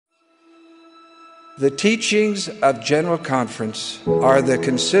The teachings of General Conference are the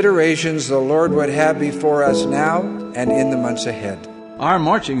considerations the Lord would have before us now and in the months ahead. Our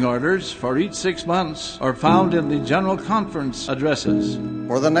marching orders for each 6 months are found in the General Conference addresses.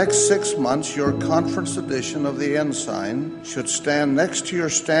 For the next 6 months, your conference edition of the Ensign should stand next to your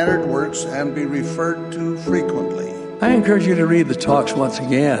standard works and be referred to frequently. I encourage you to read the talks once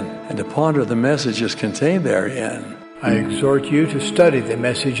again and to ponder the messages contained therein. I exhort you to study the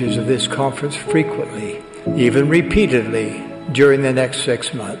messages of this conference frequently, even repeatedly, during the next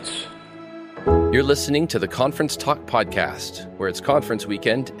 6 months. You're listening to the Conference Talk Podcast, where it's conference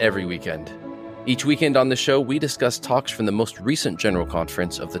weekend every weekend. Each weekend on the show, we discuss talks from the most recent General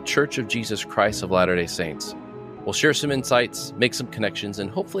Conference of the Church of Jesus Christ of Latter-day Saints. We'll share some insights, make some connections, and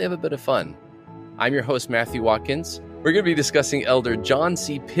hopefully have a bit of fun. I'm your host, Matthew Watkins. We're going to be discussing Elder John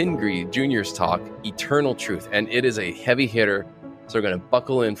C. Pingree Jr.'s talk, Eternal Truth, and it is a heavy hitter, so we're going to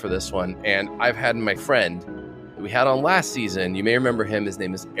buckle in for this one. And I've had my friend that we had on last season. You may remember him. His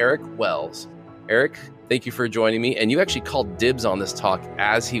name is Erik Wells. Erik, thank you for joining me. And you actually called dibs on this talk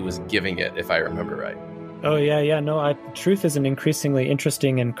as he was giving it, if I remember right. Oh, yeah. No, truth is an increasingly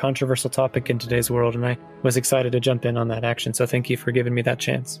interesting and controversial topic in today's world, and I was excited to jump in on that action. So thank you for giving me that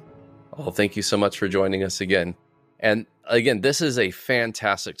chance. Oh, thank you so much for joining us again. And again, this is a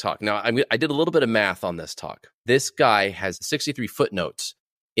fantastic talk. Now, I did a little bit of math on this talk. This guy has 63 footnotes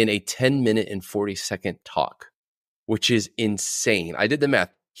in a 10-minute and 40-second talk, which is insane. I did the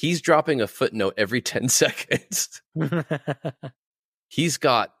math. He's dropping a footnote every 10 seconds. He's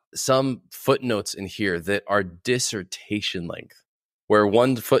got some footnotes in here that are dissertation length, where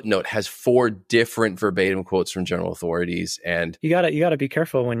one footnote has 4 different verbatim quotes from general authorities. And you gotta be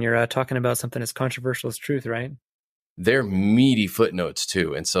careful when you're talking about something as controversial as truth, right? They're meaty footnotes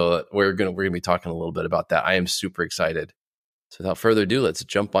too. And so we're gonna be talking a little bit about that. I am super excited. So without further ado, let's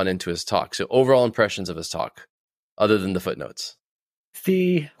jump on into his talk. So overall impressions of his talk, other than the footnotes.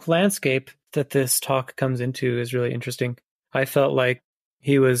 The landscape that this talk comes into is really interesting. I felt like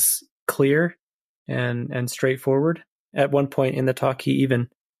he was clear and straightforward. At one point in the talk, he even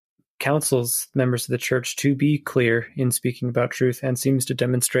counsels members of the church to be clear in speaking about truth and seems to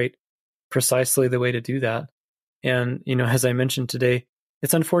demonstrate precisely the way to do that. And, as I mentioned today,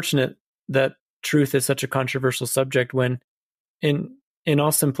 it's unfortunate that truth is such a controversial subject when in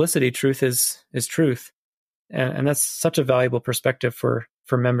all simplicity, truth is truth. And that's such a valuable perspective for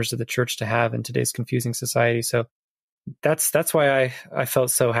members of the church to have in today's confusing society. So that's why I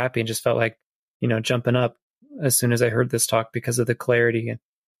felt so happy and just felt like, jumping up as soon as I heard this talk because of the clarity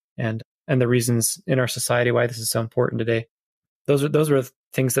and the reasons in our society why this is so important today. Those were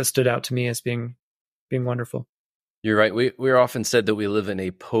things that stood out to me as being wonderful. You're right. We're often said that we live in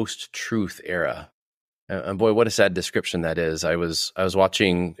a post-truth era. And boy, what a sad description that is. I was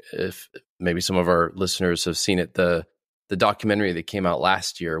watching, if maybe some of our listeners have seen it, the documentary that came out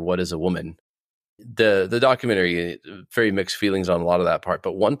last year, What is a Woman? The documentary, very mixed feelings on a lot of that part,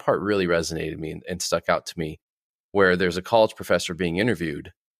 but one part really resonated me and stuck out to me, where there's a college professor being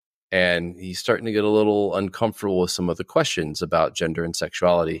interviewed, and he's starting to get a little uncomfortable with some of the questions about gender and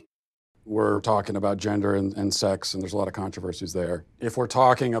sexuality. We're talking about gender and sex, and there's a lot of controversies there. If we're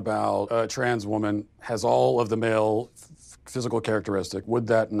talking about a trans woman has all of the male physical characteristic, would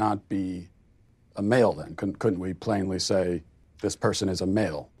that not be a male then? Couldn't we plainly say this person is a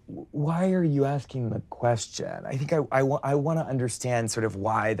male? Why are you asking the question? I think I want to understand sort of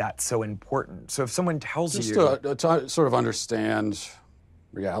why that's so important. So if someone tells you... Just to sort of understand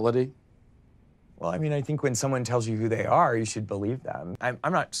reality. Well, I think when someone tells you who they are, you should believe them.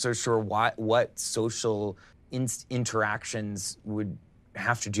 I'm not so sure what social interactions would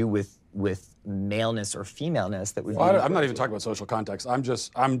have to do with maleness or femaleness that would be... I'm not even talking about social context. I'm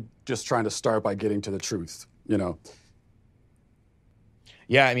just trying to start by getting to the truth,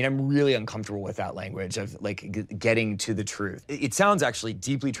 Yeah, I'm really uncomfortable with that language of getting to the truth. It sounds actually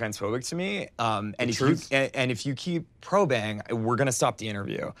deeply transphobic to me. And if you keep probing, we're going to stop the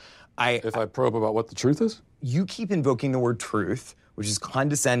interview. If I probe about what the truth is? You keep invoking the word truth, which is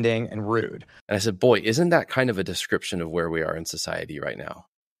condescending and rude. And I said, boy, isn't that kind of a description of where we are in society right now?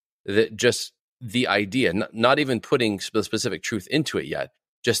 That just the idea, not even putting the specific truth into it yet,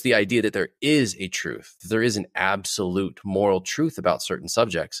 just the idea that there is a truth, that there is an absolute moral truth about certain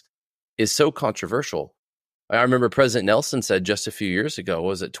subjects is so controversial. I remember President Nelson said just a few years ago,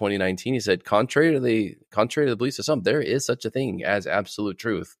 was it 2019? He said, contrary to the beliefs of some, there is such a thing as absolute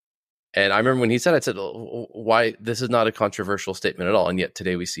truth. And I remember when he said, I said, why, this is not a controversial statement at all. And yet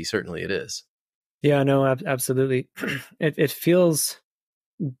today we see certainly it is. Yeah, no, absolutely. It feels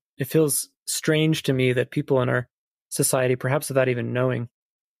strange to me that people in our society, perhaps without even knowing,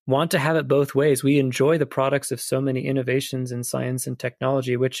 want to have it both ways. We enjoy the products of so many innovations in science and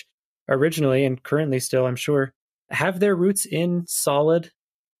technology, which originally and currently still, I'm sure, have their roots in solid,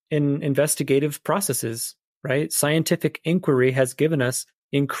 in investigative processes, right? Scientific inquiry has given us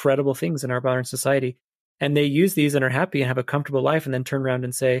incredible things in our modern society. And they use these and are happy and have a comfortable life and then turn around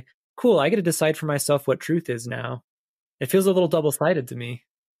and say, cool, I get to decide for myself what truth is now. It feels a little double-sided to me.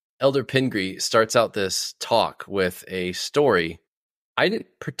 Elder Pingree starts out this talk with a story I didn't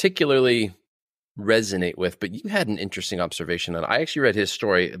particularly resonate with, but you had an interesting observation on it. I actually read his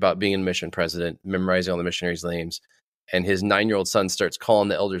story about being a mission president, memorizing all the missionaries' names, and his 9-year-old son starts calling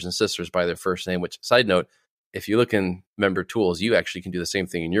the elders and sisters by their first name, which, side note, if you look in member tools, you actually can do the same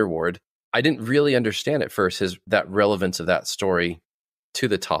thing in your ward. I didn't really understand at first that relevance of that story to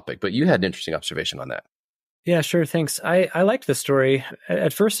the topic, but you had an interesting observation on that. Yeah, sure. Thanks. I liked the story.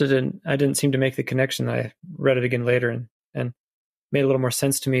 At first, I didn't seem to make the connection. I read it again later and made a little more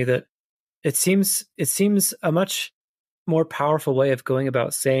sense to me that it seems a much more powerful way of going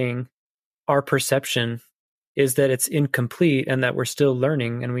about saying our perception is that it's incomplete and that we're still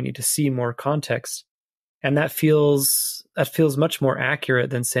learning and we need to see more context. And that feels much more accurate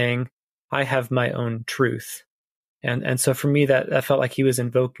than saying I have my own truth. And so for me, that felt like he was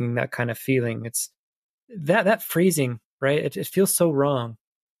invoking that kind of feeling. It's that phrasing, right? It feels so wrong.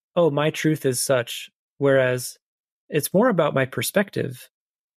 Oh, my truth is such, whereas it's more about my perspective,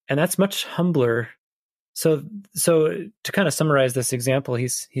 and that's much humbler. So to kind of summarize this example,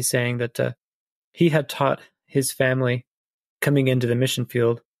 he's saying that he had taught his family coming into the mission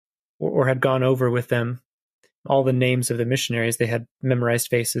field, or had gone over with them all the names of the missionaries. They had memorized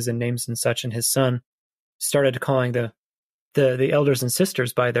faces and names and such, and his son started calling the elders and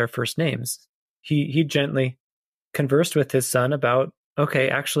sisters by their first names. He gently conversed with his son about, okay,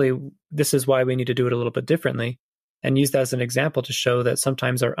 actually, this is why we need to do it a little bit differently, and use that as an example to show that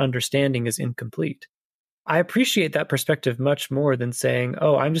sometimes our understanding is incomplete. I appreciate that perspective much more than saying,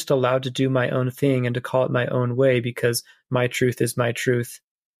 oh, I'm just allowed to do my own thing and to call it my own way because my truth is my truth,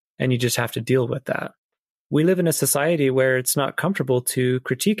 and you just have to deal with that. We live in a society where it's not comfortable to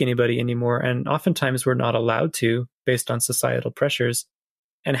critique anybody anymore, and oftentimes we're not allowed to based on societal pressures.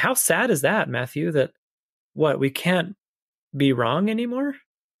 And how sad is that, Matthew, that we can't be wrong anymore?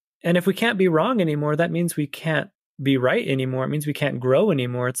 And if we can't be wrong anymore, that means we can't be right anymore. It means we can't grow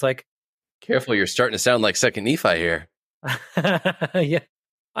anymore. It's like, careful, you're starting to sound like Second Nephi here. Yeah.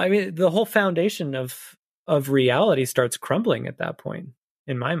 I mean, the whole foundation of reality starts crumbling at that point,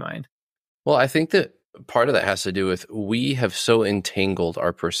 in my mind. Well, I think that part of that has to do with we have so entangled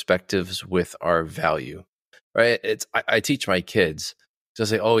our perspectives with our value, right? I teach my kids to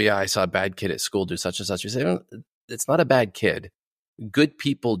say, oh yeah, I saw a bad kid at school do such and such. You say, it's not a bad kid. Good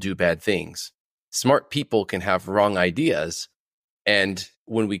people do bad things. Smart people can have wrong ideas. And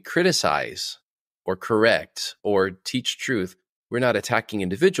when we criticize or correct or teach truth, we're not attacking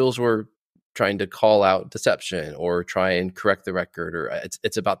individuals. We're trying to call out deception or try and correct the record. Or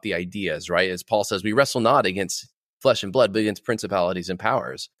it's about the ideas, right? As Paul says, we wrestle not against flesh and blood, but against principalities and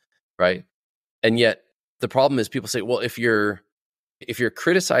powers, right? And yet the problem is people say, well, if you're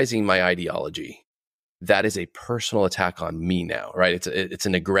criticizing my ideology, that is a personal attack on me now, right? It's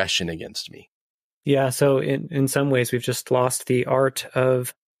an aggression against me. Yeah. So in some ways, we've just lost the art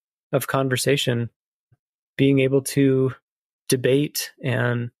of conversation, being able to debate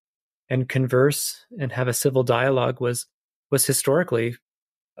and converse and have a civil dialogue was historically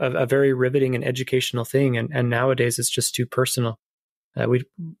a very riveting and educational thing. And nowadays it's just too personal.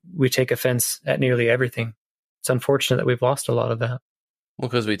 We take offense at nearly everything. It's unfortunate that we've lost a lot of that. Well,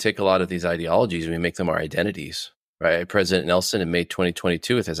 because we take a lot of these ideologies and we make them our identities, right? President Nelson in May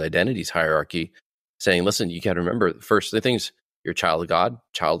 2022 with his identities hierarchy saying, listen, you got to remember, first the things, you're a child of God,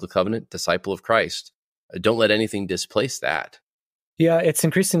 child of the covenant, disciple of Christ. Don't let anything displace that. Yeah, it's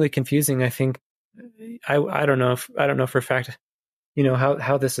increasingly confusing. I think I don't know for a fact,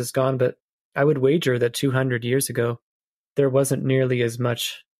 how this has gone, but I would wager that 200 years ago there wasn't nearly as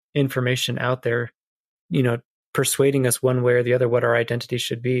much information out there, persuading us one way or the other what our identity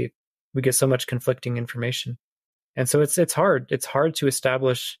should be. We get so much conflicting information, and so it's hard. It's hard to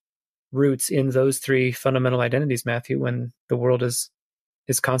establish roots in those three fundamental identities, Matthew, when the world is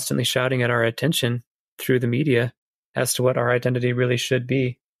constantly shouting at our attention through the media as to what our identity really should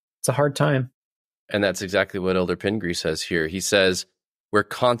be. It's a hard time. And that's exactly what Elder Pingree says here. He says, we're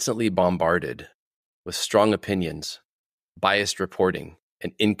constantly bombarded with strong opinions, biased reporting,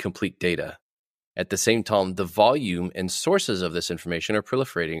 and incomplete data. At the same time, the volume and sources of this information are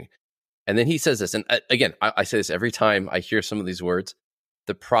proliferating. And then he says this, and again, I say this every time I hear some of these words,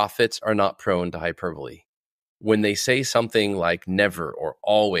 the prophets are not prone to hyperbole. when they say something like never or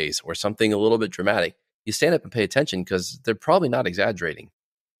always or something a little bit dramatic, you stand up and pay attention because they're probably not exaggerating.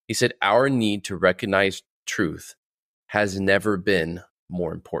 He said, our need to recognize truth has never been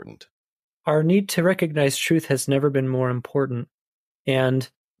more important. Our need to recognize truth has never been more important, and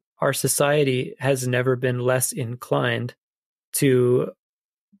our society has never been less inclined to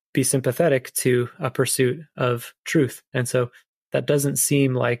be sympathetic to a pursuit of truth. And so that doesn't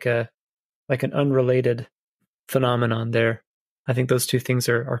seem like an unrelated phenomenon there. I think those two things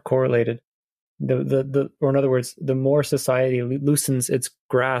are correlated. Or in other words, the more society loosens its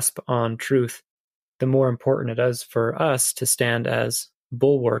grasp on truth, the more important it is for us to stand as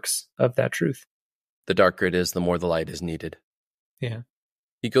bulwarks of that truth. The darker it is, the more the light is needed. Yeah.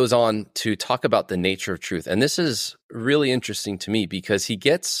 He goes on to talk about the nature of truth. And this is really interesting to me because he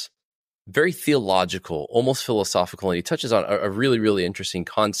gets very theological, almost philosophical, and he touches on a really, really interesting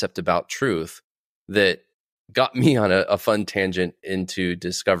concept about truth that got me on a fun tangent into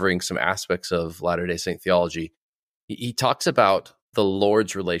discovering some aspects of Latter-day Saint theology. He talks about the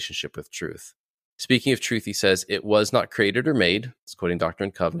Lord's relationship with truth. Speaking of truth, he says, it was not created or made, it's quoting Doctrine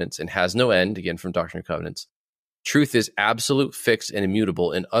and Covenants, and has no end, again from Doctrine and Covenants. Truth is absolute, fixed, and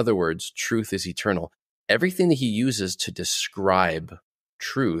immutable. In other words, truth is eternal. Everything that he uses to describe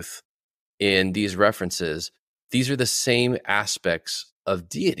truth in these references, these are the same aspects of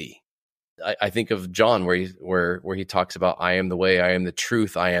deity. I think of John where he talks about, I am the way, I am the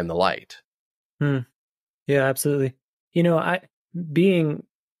truth, I am the light. Yeah, absolutely. Being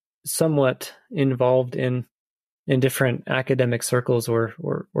somewhat involved in different academic circles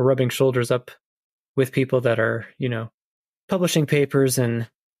or rubbing shoulders up with people that are, publishing papers and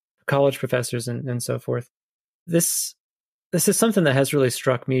college professors and so forth. This is something that has really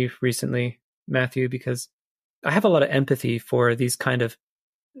struck me recently, Matthew, because I have a lot of empathy for these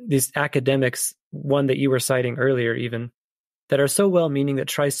academics, one that you were citing earlier even, that are so well-meaning, that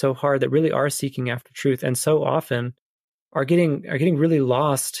try so hard, that really are seeking after truth, and so often are getting really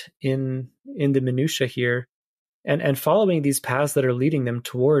lost in the minutia here, and following these paths that are leading them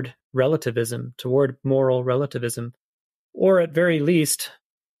toward relativism, toward moral relativism, or at very least,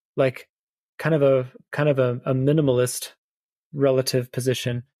 like kind of a minimalist relative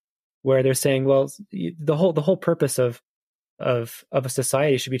position, where they're saying, well, the whole purpose of a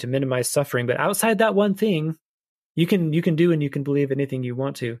society should be to minimize suffering, but outside that one thing, you can do and you can believe anything you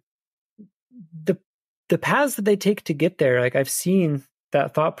want to. The paths that they take to get there, like I've seen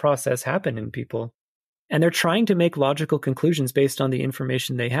that thought process happen in people, and they're trying to make logical conclusions based on the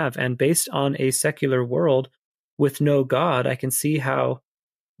information they have, and based on a secular world with no God, I can see how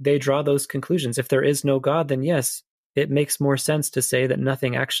they draw those conclusions. If there is no God, then yes, it makes more sense to say that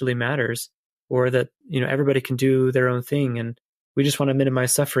nothing actually matters, or that everybody can do their own thing, and we just want to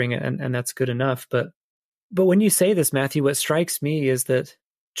minimize suffering, and that's good enough. But when you say this, Matthew, what strikes me is that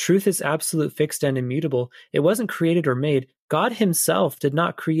truth is absolute, fixed, and immutable. It wasn't created or made. God himself did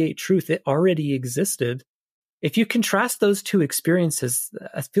not create truth. It already existed. If you contrast those two experiences,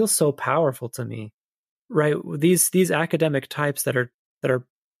 it feels so powerful to me, right? These academic types that are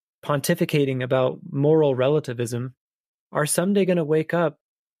pontificating about moral relativism are someday going to wake up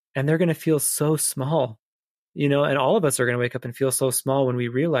and they're going to feel so small, and all of us are going to wake up and feel so small when we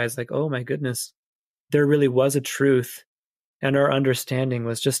realize, like, oh my goodness, there really was a truth, and our understanding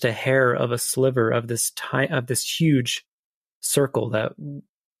was just a hair of a sliver of this huge circle that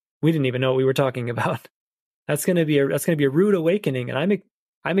we didn't even know what we were talking about. That's going to be a rude awakening, and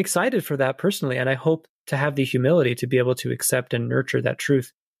I'm excited for that personally, and I hope to have the humility to be able to accept and nurture that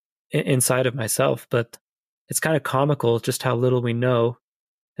truth inside of myself. But it's kind of comical just how little we know,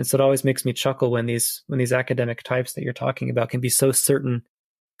 and so it always makes me chuckle when these academic types that you're talking about can be so certain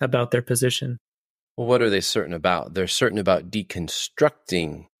about their position. Well, what are they certain about? They're certain about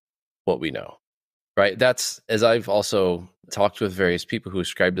deconstructing what we know, right? That's, as I've also talked with various people who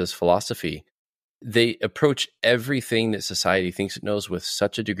ascribe to this philosophy, they approach everything that society thinks it knows with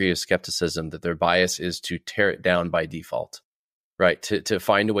such a degree of skepticism that their bias is to tear it down by default, right? To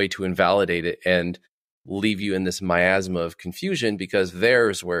find a way to invalidate it and leave you in this miasma of confusion, because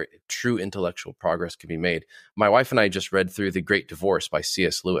there's where true intellectual progress can be made. My wife and I just read through The Great Divorce by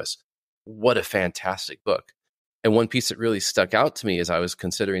C.S. Lewis. What a fantastic book. And one piece that really stuck out to me as I was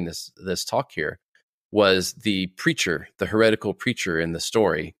considering this talk here was the preacher, the heretical preacher in the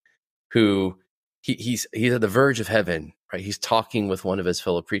story, who he's at the verge of heaven, right? He's talking with one of his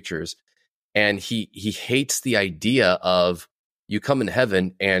fellow preachers, and he hates the idea of you come in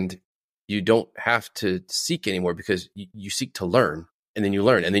heaven and you don't have to seek anymore, because you seek to learn, and then you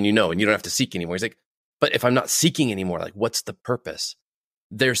learn, and then and you don't have to seek anymore. He's like, but if I'm not seeking anymore, like, what's the purpose?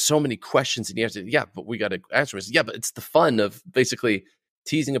 there's so many questions and you have to, yeah, but we got to answer them. Yeah, but it's the fun of basically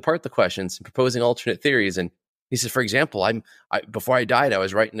teasing apart the questions and proposing alternate theories. And he says, for example, before I died, I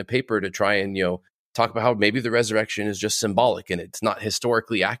was writing a paper to try and, talk about how maybe the resurrection is just symbolic and it's not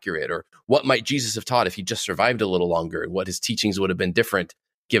historically accurate, or what might Jesus have taught if he just survived a little longer, and what his teachings would have been different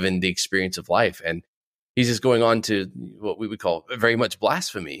given the experience of life. And he's just going on to what we would call very much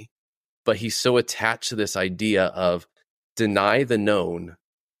blasphemy, but he's so attached to this idea of deny the known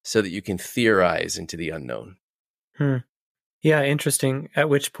so that you can theorize into the unknown. Yeah, interesting. At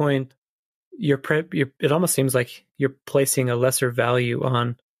which point it almost seems like you're placing a lesser value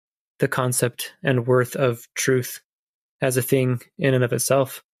on the concept and worth of truth as a thing in and of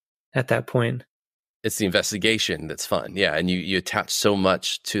itself at that point. It's the investigation that's fun. Yeah. And you attach so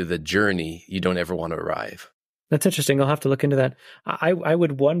much to the journey, you don't ever want to arrive. That's interesting. I'll have to look into that. I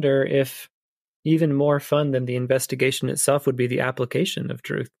would wonder if even more fun than the investigation itself would be the application of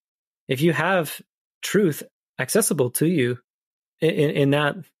truth. If you have truth accessible to you in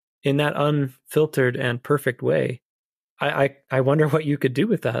that unfiltered and perfect way, I wonder what you could do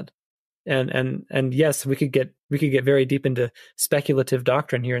with that. And yes, we could get very deep into speculative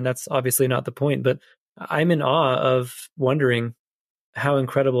doctrine here, and that's obviously not the point, but I'm in awe of wondering how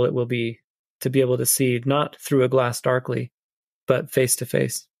incredible it will be to be able to see not through a glass darkly, but face to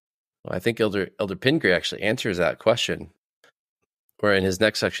face. Well, I think Elder Pingree actually answers that question, where in his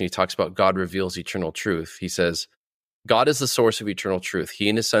next section he talks about God reveals eternal truth. He says, God is the source of eternal truth. He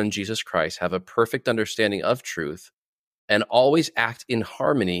and his son Jesus Christ have a perfect understanding of truth and always act in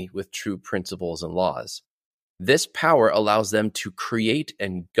harmony with true principles and laws. This power allows them to create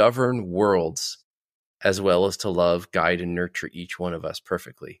and govern worlds, as well as to love, guide, and nurture each one of us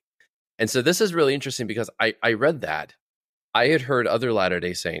perfectly. And so this is really interesting because I read that. I had heard other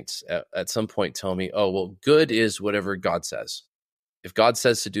Latter-day Saints at some point tell me, oh, well, good is whatever God says. If God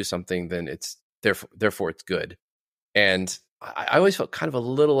says to do something, then it's therefore it's good. And I always felt kind of a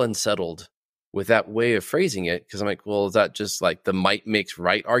little unsettled with that way of phrasing it, because I'm like, well, is that just like the might makes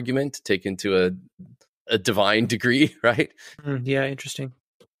right argument taken to a divine degree, right? Yeah, interesting.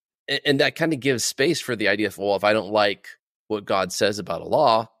 And that kind of gives space for the idea of, well, if I don't like what God says about a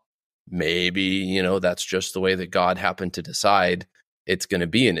law, maybe, that's just the way that God happened to decide it's going to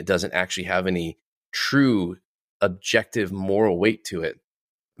be, and it doesn't actually have any true objective moral weight to it.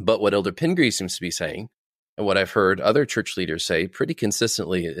 But what Elder Pingree seems to be saying, and what I've heard other church leaders say pretty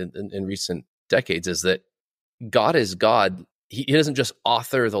consistently in recent decades, is that God is God. He doesn't just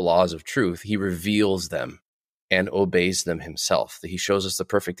author the laws of truth, he reveals them and obeys them himself. That he shows us the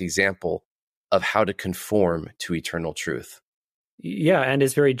perfect example of how to conform to eternal truth. Yeah, and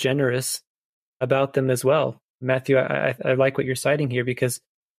is very generous about them as well. Matthew, I like what you're citing here, because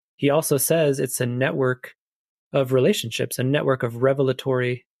he also says it's a network of relationships, a network of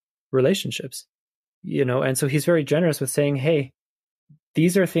revelatory relationships. And so he's very generous with saying, hey,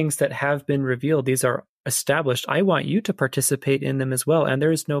 these are things that have been revealed. These are established. I want you to participate in them as well. And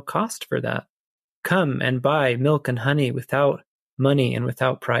there is no cost for that. Come and buy milk and honey without money and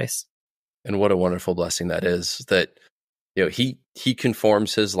without price. And what a wonderful blessing that is, that he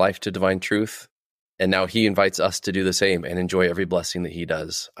conforms his life to divine truth, and now he invites us to do the same and enjoy every blessing that he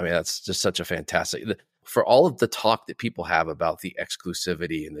does. I mean, that's just such a fantastic, for all of the talk that people have about the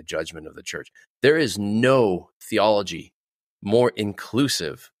exclusivity and the judgment of the church, there is no theology more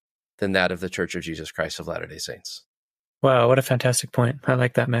inclusive than that of the Church of Jesus Christ of Latter-day Saints. Wow, what a fantastic point. I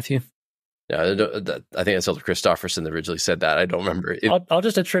like that, Matthew. Yeah, I think it's Elder Christofferson that originally said that. I don't remember. I'll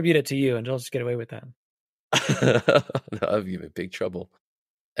just attribute it to you, and I'll just get away with that. I'll be in big trouble.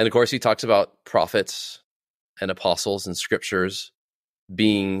 And of course, he talks about prophets and apostles and scriptures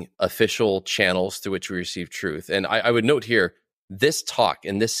being official channels through which we receive truth. And I would note here, this talk,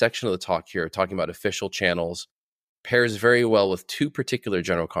 in this section of the talk here, talking about official channels, pairs very well with two particular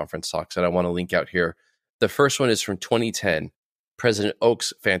General Conference talks that I want to link out here. The first one is from 2010, President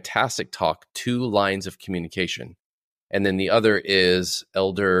Oak's fantastic talk, 2 Lines of Communication. And then the other is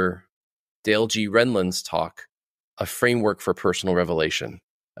Elder Dale G. Renlund's talk, A Framework for Personal Revelation.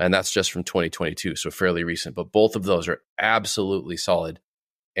 And that's just from 2022, so fairly recent. But both of those are absolutely solid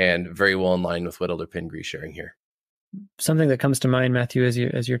and very well in line with what Elder Pingree is sharing here. Something that comes to mind, Matthew, as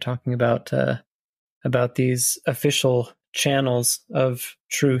you're talking about these official channels of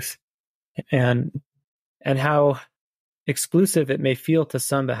truth, and how exclusive it may feel to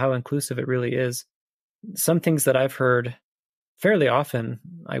some, but how inclusive it really is. Some things that I've heard fairly often,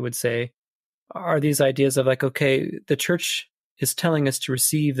 I would say, are these ideas of like, okay, the church is telling us to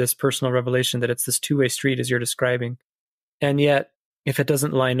receive this personal revelation, that it's this two-way street as you're describing. And yet, if it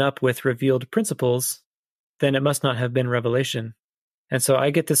doesn't line up with revealed principles, then it must not have been revelation. And so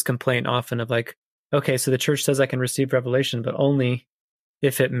I get this complaint often of like, okay, so the church says I can receive revelation, but only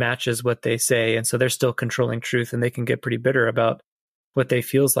if it matches what they say. And so they're still controlling truth, and they can get pretty bitter about what they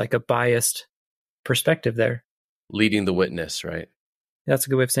feels like a biased perspective there. Leading the witness, right? That's a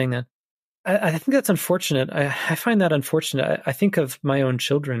good way of saying that. I think that's unfortunate. I find that unfortunate. I think of my own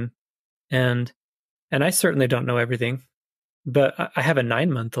children, and I certainly don't know everything, but I have a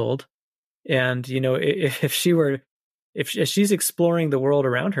 9-month-old, and if she's exploring the world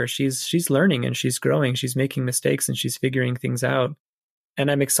around her, she's learning and she's growing, she's making mistakes and she's figuring things out. And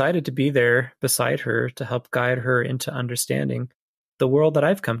I'm excited to be there beside her to help guide her into understanding the world that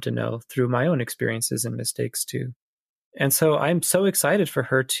I've come to know through my own experiences and mistakes too. And so I'm so excited for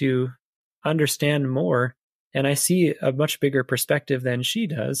her to understand more. And I see a much bigger perspective than she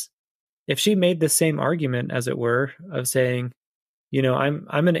does. If she made the same argument, as it were, of saying, I'm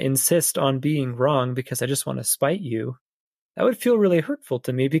going to insist on being wrong because I just want to spite you, that would feel really hurtful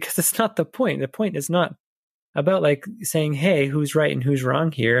to me, because it's not the point. The point is not about like saying, hey, who's right and who's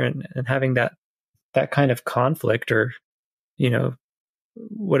wrong here, and having that kind of conflict, or,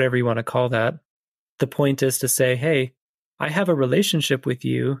 whatever you want to call that. The point is to say, hey, I have a relationship with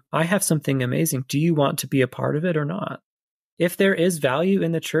you. I have something amazing. Do you want to be a part of it or not? If there is value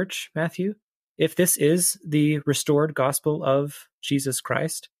in the church, Matthew, if this is the restored gospel of Jesus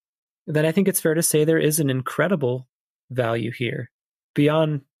Christ, then I think it's fair to say there is an incredible value here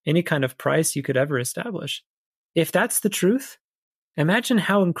beyond any kind of price you could ever establish. If that's the truth, imagine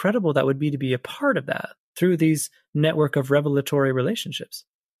how incredible that would be to be a part of that through these network of revelatory relationships.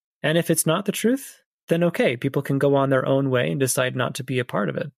 And if it's not the truth, then okay, people can go on their own way and decide not to be a part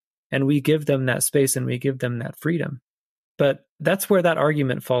of it. And we give them that space and we give them that freedom. But that's where that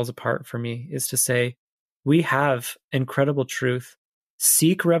argument falls apart for me, is to say, we have incredible truth.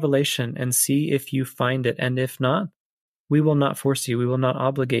 Seek revelation and see if you find it. And if not, we will not force you. We will not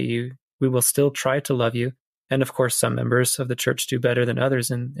obligate you. We will still try to love you. And of course, some members of the church do better than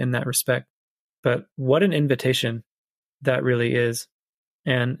others in that respect. But what an invitation that really is.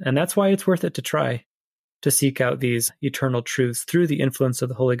 And that's why it's worth it to try to seek out these eternal truths through the influence of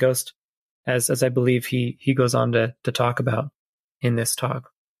the Holy Ghost, as I believe he goes on to talk about in this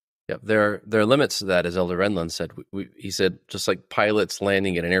talk. Yeah, there are limits to that, as Elder Renlund said. He said, just like pilots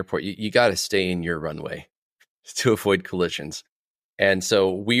landing at an airport, you got to stay in your runway to avoid collisions. And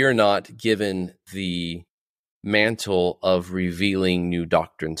so we are not given the mantle of revealing new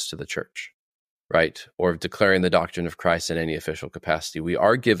doctrines to the church, right? Or of declaring the doctrine of Christ in any official capacity. We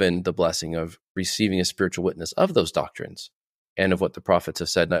are given the blessing of receiving a spiritual witness of those doctrines and of what the prophets have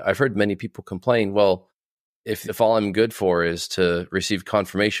said. And I've heard many people complain, well, if all I'm good for is to receive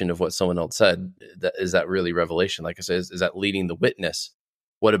confirmation of what someone else said, is that really revelation? Like I said, is that leading the witness?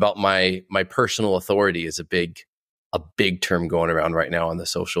 What about my personal authority? Is a big term going around right now on the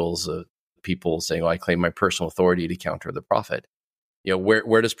socials. People saying, I claim my personal authority to counter the prophet.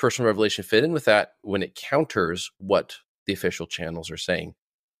 Where does personal revelation fit in with that when it counters what the official channels are saying?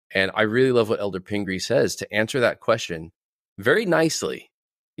 And I really love what Elder Pingree says to answer that question very nicely.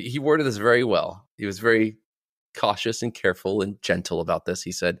 He worded this very well. He was very cautious and careful and gentle about this.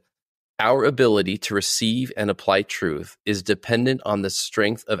 He said, our ability to receive and apply truth is dependent on the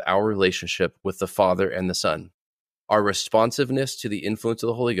strength of our relationship with the Father and the Son, our responsiveness to the influence of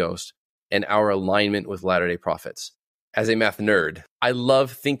the Holy Ghost, and our alignment with Latter-day Prophets. As a math nerd, I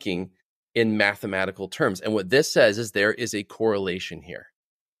love thinking in mathematical terms. And what this says is there is a correlation here.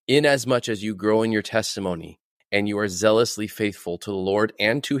 Inasmuch as you grow in your testimony and you are zealously faithful to the Lord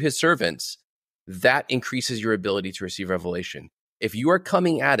and to his servants, that increases your ability to receive revelation. If you are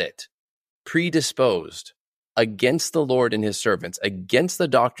coming at it predisposed against the Lord and his servants, against the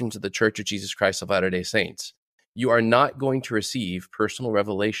doctrines of the Church of Jesus Christ of Latter-day Saints, you are not going to receive personal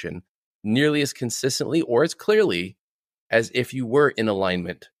revelation nearly as consistently or as clearly as if you were in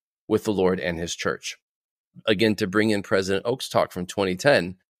alignment with the Lord and his church. Again, to bring in President Oak's talk from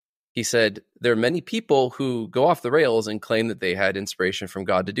 2010, he said, there are many people who go off the rails and claim that they had inspiration from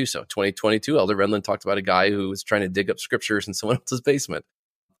God to do so. 2022, Elder Renlund talked about a guy who was trying to dig up scriptures in someone else's basement.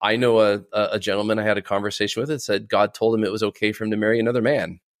 I know a gentleman I had a conversation with that said God told him it was okay for him to marry another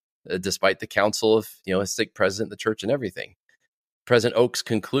man, despite the counsel of a stake president of the church and everything. President Oaks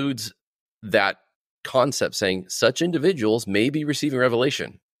concludes that concept saying such individuals may be receiving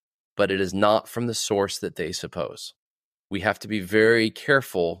revelation, but it is not from the source that they suppose. We have to be very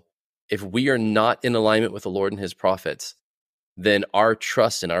careful. If we are not in alignment with the Lord and his prophets, then our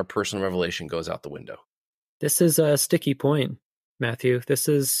trust in our personal revelation goes out the window. This is a sticky point, Matthew.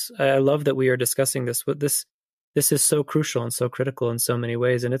 I love that we are discussing this. This is so crucial and so critical in so many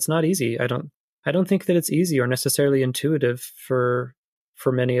ways, and it's not easy. I don't think that it's easy or necessarily intuitive for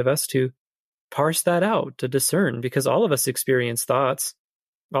for many of us to parse that out, to discern, because all of us experience thoughts.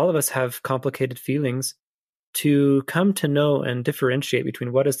 All of us have complicated feelings. To come to know and differentiate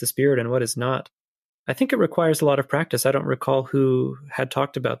between what is the Spirit and what is not, I think it requires a lot of practice. I don't recall who had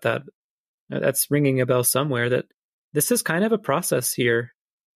talked about that. That's ringing a bell somewhere, that this is kind of a process here.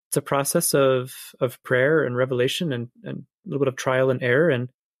 It's a process of prayer and revelation and a little bit of trial and error. And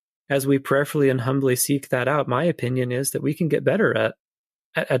as we prayerfully and humbly seek that out, my opinion is that we can get better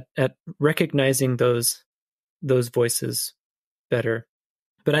at recognizing those voices better.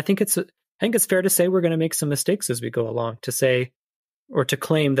 But I think it's fair to say we're going to make some mistakes as we go along, to say or to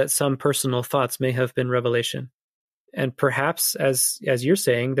claim that some personal thoughts may have been revelation. And perhaps, as you're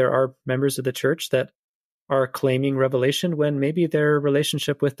saying, there are members of the church that are claiming revelation when maybe their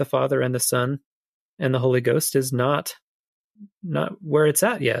relationship with the Father and the Son and the Holy Ghost is not where it's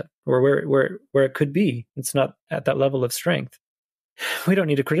at yet, or where it could be. It's not at that level of strength. We don't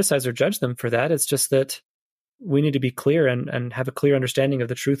need to criticize or judge them for that. It's just that we need to be clear and have a clear understanding of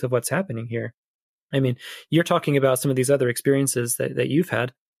the truth of what's happening here. I mean, you're talking about some of these other experiences that you've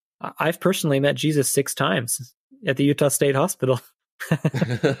had. I've personally met Jesus 6 times at the Utah State Hospital.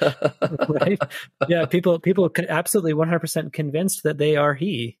 Right? Yeah, people could absolutely 100% convinced that they are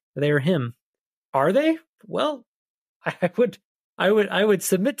him. Are they? Well, I would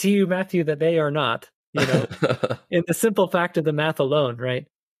submit to you, Matthew, that they are not. In the simple fact of the math alone, right?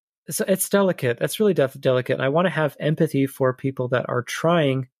 So it's delicate. That's really delicate. And I want to have empathy for people that are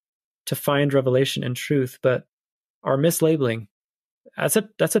trying to find revelation and truth, but are mislabeling. That's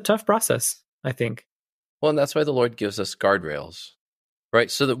a tough process, I think. Well, and that's why the Lord gives us guardrails, right?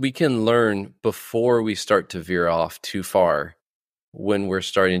 So that we can learn before we start to veer off too far when we're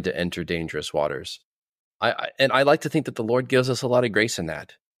starting to enter dangerous waters. I like to think that the Lord gives us a lot of grace in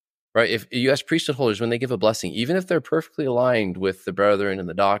that, right? If you ask priesthood holders when they give a blessing, even if they're perfectly aligned with the brethren and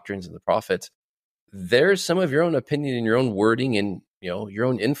the doctrines and the prophets, there's some of your own opinion and your own wording and your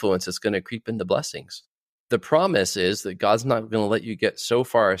own influence that's going to creep into blessings. The promise is that God's not going to let you get so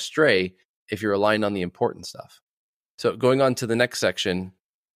far astray if you're aligned on the important stuff. So going on to the next section,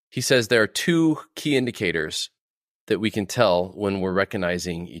 he says there are 2 key indicators that we can tell when we're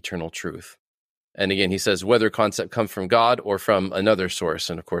recognizing eternal truth. And again, he says whether concept comes from God or from another source,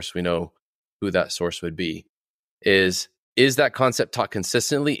 and of course we know who that source would be, is that concept taught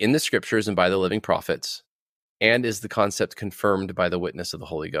consistently in the scriptures and by the living prophets? And is the concept confirmed by the witness of the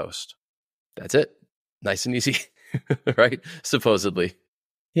Holy Ghost? That's it. Nice and easy, right? Supposedly.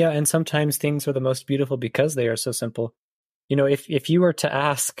 Yeah, and sometimes things are the most beautiful because they are so simple. If you were to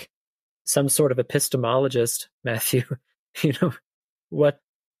ask some sort of epistemologist, Matthew,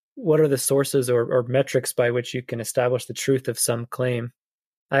 what are the sources or metrics by which you can establish the truth of some claim?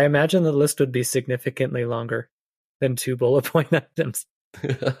 I imagine the list would be significantly longer than 2 bullet point items.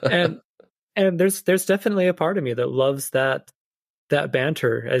 And there's definitely a part of me that loves that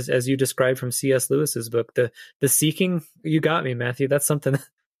banter, as you described from C.S. Lewis's book. The seeking, you got me, Matthew. That's something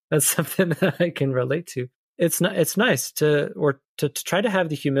that I can relate to. It's nice to try to have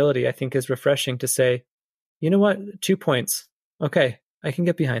the humility. I think is refreshing to say, you know what, 2 points. Okay, I can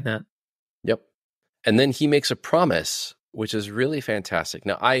get behind that. Yep. And then he makes a promise, which is really fantastic.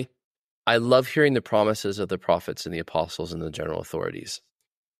 Now, I love hearing the promises of the prophets and the apostles and the general authorities,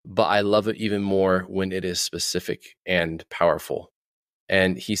 but I love it even more when it is specific and powerful.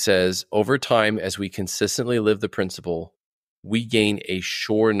 And he says, over time, as we consistently live the principle, we gain a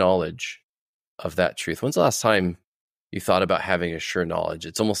sure knowledge of that truth. When's the last time you thought about having a sure knowledge?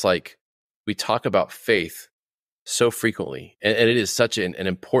 It's almost like we talk about faith so frequently, and it is such an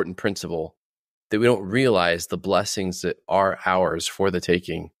important principle that we don't realize the blessings that are ours for the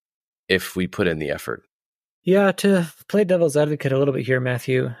taking if we put in the effort. Yeah, to play devil's advocate a little bit here,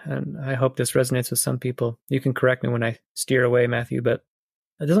 Matthew, and I hope this resonates with some people. You can correct me when I steer away, Matthew, but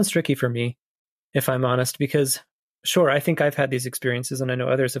it doesn't tricky for me, if I'm honest, because sure, I think I've had these experiences, and I know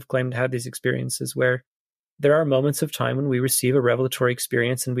others have claimed to have these experiences where there are moments of time when we receive a revelatory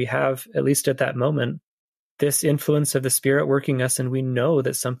experience and we have, at least at that moment, this influence of the Spirit working us, and we know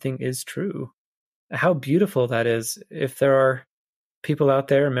that something is true. How beautiful that is. If there are people out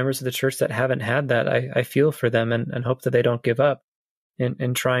there, members of the church that haven't had that, I feel for them and hope that they don't give up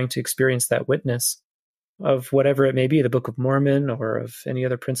in trying to experience that witness of whatever it may be, the Book of Mormon or of any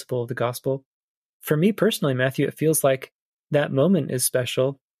other principle of the gospel. For me personally, Matthew, it feels like that moment is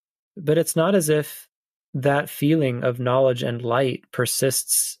special, but it's not as if that feeling of knowledge and light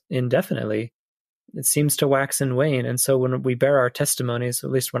persists indefinitely. It seems to wax and wane. And so when we bear our testimonies,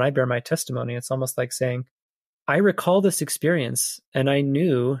 at least when I bear my testimony, it's almost like saying, I recall this experience and I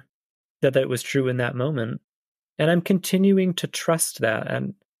knew that it was true in that moment. And I'm continuing to trust that.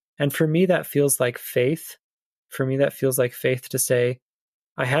 And for me, that feels like faith. For me, that feels like faith to say,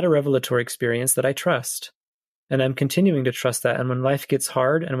 I had a revelatory experience that I trust. And I'm continuing to trust that. And when life gets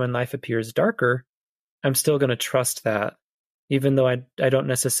hard and when life appears darker, I'm still going to trust that, even though I don't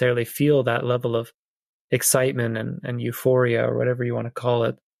necessarily feel that level of excitement and euphoria or whatever you want to call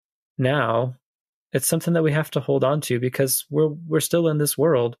it now. It's something that we have to hold on to because we're still in this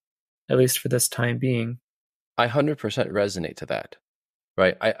world, at least for this time being. I 100% resonate to that,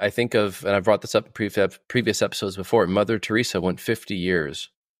 right? I think of, and I've brought this up in previous episodes before, Mother Teresa went 50 years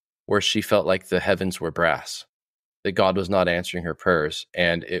where she felt like the heavens were brass, that God was not answering her prayers,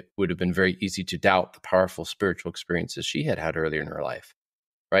 and it would have been very easy to doubt the powerful spiritual experiences she had earlier in her life,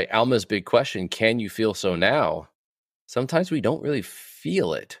 right? Alma's big question, can you feel so now? Sometimes we don't really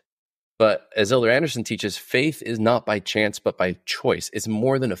feel it. But as Elder Anderson teaches, faith is not by chance, but by choice. It's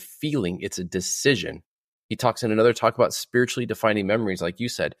more than a feeling. It's a decision. He talks in another talk about spiritually defining memories, like you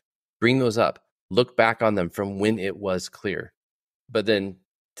said. Bring those up. Look back on them from when it was clear. But then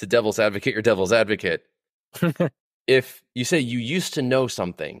to devil's advocate, your devil's advocate. If you say you used to know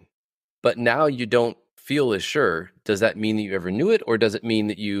something, but now you don't feel as sure, does that mean that you ever knew it? Or does it mean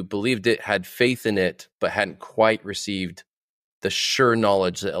that you believed it, had faith in it, but hadn't quite received the sure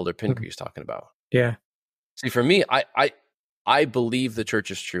knowledge that Elder Pingree is talking about? Yeah. See, for me, I believe the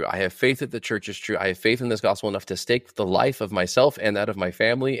church is true. I have faith that the church is true. I have faith in this gospel enough to stake the life of myself and that of my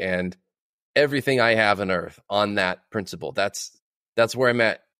family and everything I have on earth on that principle. That's where I'm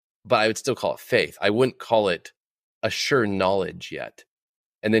at, but I would still call it faith. I wouldn't call it a sure knowledge yet.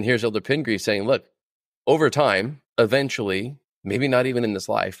 And then here's Elder Pingree saying, look, over time, eventually, maybe not even in this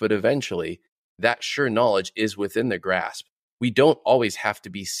life, but eventually, that sure knowledge is within the grasp. We don't always have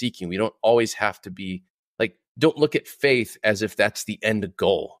to be seeking. We don't always have to be like, don't look at faith as if that's the end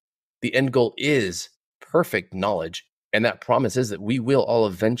goal. The end goal is perfect knowledge. And that promise is that we will all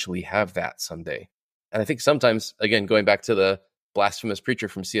eventually have that someday. And I think sometimes, again, going back to the blasphemous preacher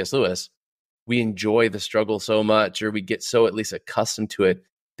from C.S. Lewis, we enjoy the struggle so much, or we get so at least accustomed to it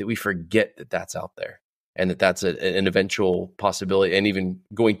that we forget that that's out there and that that's an eventual possibility and even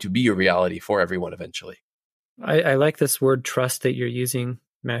going to be a reality for everyone eventually. I like this word trust that you're using,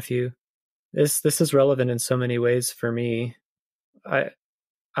 Matthew. This is relevant in so many ways for me.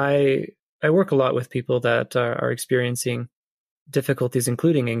 I work a lot with people that are experiencing difficulties,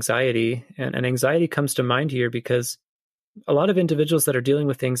 including anxiety, and anxiety comes to mind here because a lot of individuals that are dealing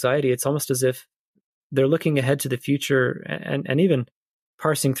with anxiety, it's almost as if they're looking ahead to the future and even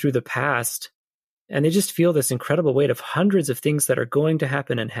parsing through the past, and they just feel this incredible weight of hundreds of things that are going to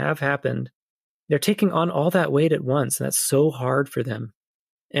happen and have happened. They're taking on all that weight at once, and that's so hard for them.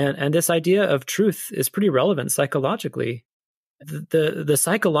 And this idea of truth is pretty relevant psychologically. The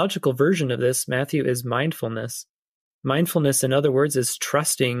psychological version of this, Matthew, is mindfulness. Mindfulness, in other words, is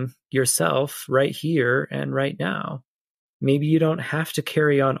trusting yourself right here and right now. Maybe you don't have to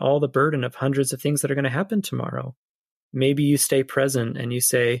carry on all the burden of hundreds of things that are going to happen tomorrow. Maybe you stay present and you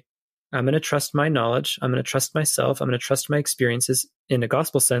say, I'm going to trust my knowledge. I'm going to trust myself. I'm going to trust my experiences in a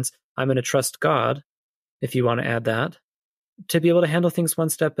gospel sense. I'm going to trust God, if you want to add that, to be able to handle things one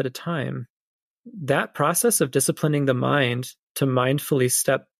step at a time. That process of disciplining the mind to mindfully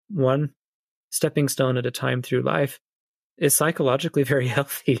step one stepping stone at a time through life is psychologically very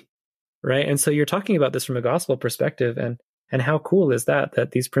healthy, right? And so you're talking about this from a gospel perspective, and how cool is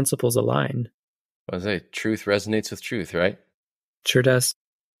that these principles align? I was say, truth resonates with truth, right? Sure does.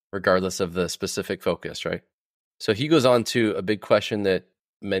 Regardless of the specific focus, right? So he goes on to a big question that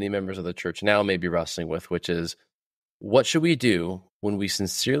many members of the church now may be wrestling with, which is, what should we do when we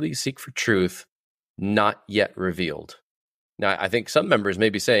sincerely seek for truth not yet revealed? Now, I think some members may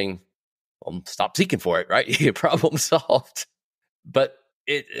be saying, well, stop seeking for it, right? Problem solved. But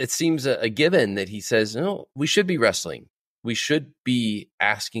it seems a given that he says, no, we should be wrestling. We should be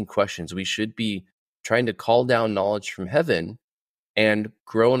asking questions. We should be trying to call down knowledge from heaven and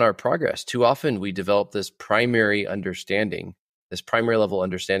grow in our progress. Too often we develop this primary understanding, this primary level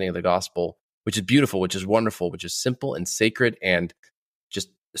understanding of the gospel, which is beautiful, which is wonderful, which is simple and sacred and just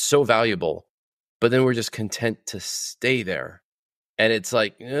so valuable. But then we're just content to stay there. And it's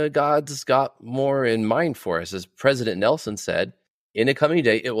like, God's got more in mind for us. As President Nelson said, in a coming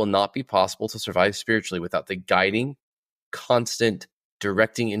day, it will not be possible to survive spiritually without the guiding, constant,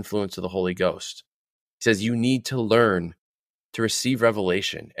 directing influence of the Holy Ghost. He says, you need to learn to receive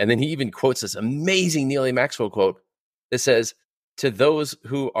revelation. And then he even quotes this amazing Neil A. Maxwell quote that says, to those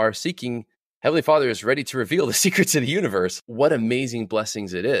who are seeking, Heavenly Father is ready to reveal the secrets of the universe. What amazing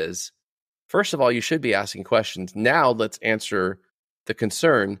blessings it is. First of all, you should be asking questions. Now let's answer the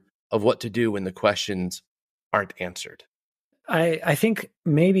concern of what to do when the questions aren't answered? I think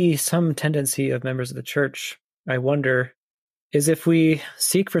maybe some tendency of members of the church, I wonder, is if we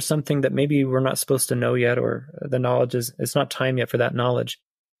seek for something that maybe we're not supposed to know yet, or the knowledge it's not time yet for that knowledge,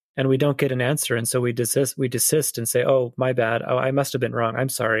 and we don't get an answer, and so we desist and say, oh, my bad, oh, I must have been wrong, I'm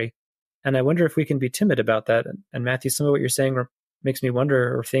sorry. And I wonder if we can be timid about that. And Matthew, some of what you're saying makes me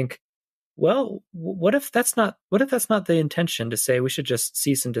wonder or think, well, what if that's not the intention, to say we should just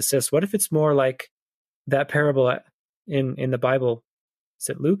cease and desist? What if it's more like that parable in the Bible, is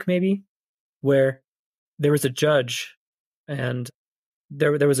it Luke maybe, where there was a judge and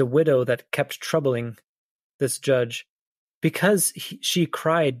there was a widow that kept troubling this judge because she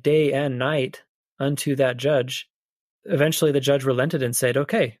cried day and night unto that judge. Eventually the judge relented and said,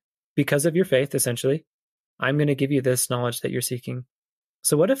 okay, because of your faith, essentially, I'm going to give you this knowledge that you're seeking.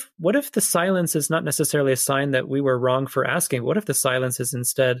 So what if the silence is not necessarily a sign that we were wrong for asking? What if the silence is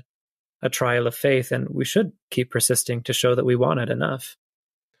instead a trial of faith, and we should keep persisting to show that we want it enough?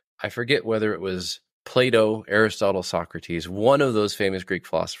 I forget whether it was Plato, Aristotle, Socrates, one of those famous Greek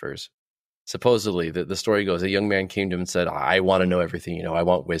philosophers. Supposedly, the story goes, a young man came to him and said, I want to know everything, I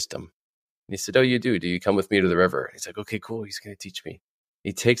want wisdom. And he said, oh, you do? Do you come with me to the river? And he's like, okay, cool, he's going to teach me.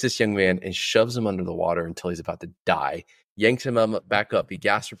 He takes this young man and shoves him under the water until he's about to die, yanks him back up, he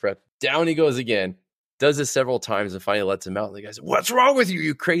gasps for breath, down he goes again, does this several times, and finally lets him out. And the guy said, what's wrong with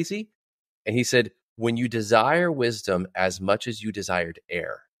you crazy? And he said, when you desire wisdom as much as you desired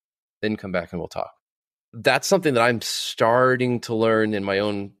air, then come back and we'll talk. That's something that I'm starting to learn in my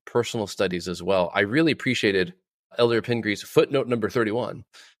own personal studies as well. I really appreciated Elder Pingree's footnote number 31.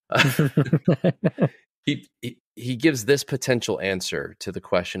 He gives this potential answer to the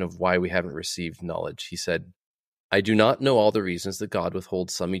question of why we haven't received knowledge. He said, I do not know all the reasons that God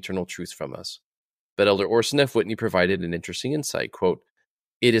withholds some eternal truths from us. But Elder Orson F. Whitney provided an interesting insight, quote,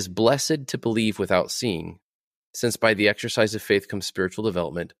 it is blessed to believe without seeing, since by the exercise of faith comes spiritual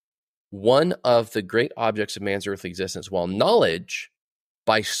development. One of the great objects of man's earthly existence, while knowledge,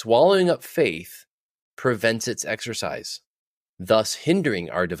 by swallowing up faith, prevents its exercise, thus hindering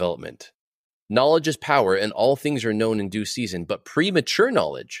our development. Knowledge is power, and all things are known in due season, but premature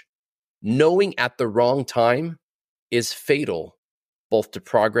knowledge, knowing at the wrong time, is fatal, both to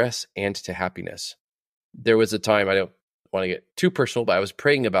progress and to happiness. There was a time, I don't want to get too personal, but I was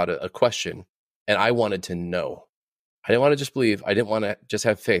praying about a question, and I wanted to know. I didn't want to just believe. I didn't want to just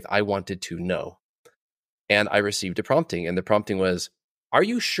have faith. I wanted to know. And I received a prompting, and the prompting was, are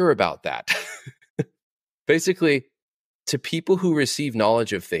you sure about that? Basically, to people who receive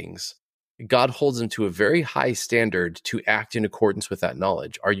knowledge of things, God holds them to a very high standard to act in accordance with that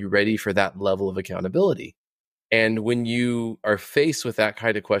knowledge. Are you ready for that level of accountability? And when you are faced with that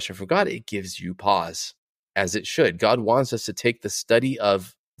kind of question from God, it gives you pause, as it should. God wants us to take the study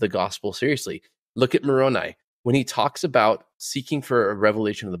of the gospel seriously. Look at Moroni when he talks about seeking for a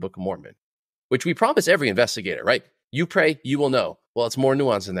revelation of the Book of Mormon, which we promise every investigator, right? You pray, you will know. Well, it's more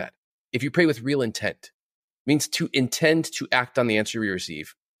nuanced than that. If you pray with real intent, it means to intend to act on the answer you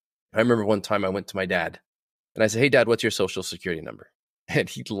receive. I remember one time I went to my dad and I said, hey, Dad, what's your social security number? And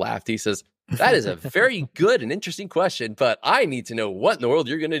he laughed. He says, that is a very good and interesting question, but I need to know what in the world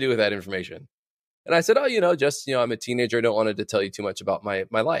you're going to do with that information. And I said, oh, I'm a teenager. I don't want to tell you too much about my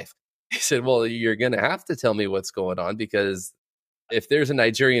life. He said, well, you're going to have to tell me what's going on, because if there's a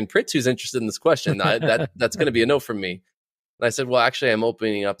Nigerian prince who's interested in this question, that's going to be a no from me. And I said, well, actually, I'm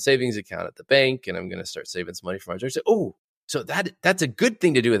opening up a savings account at the bank, and I'm going to start saving some money for my church. I said, oh, so that's a good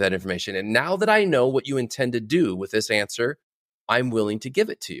thing to do with that information. And now that I know what you intend to do with this answer, I'm willing to give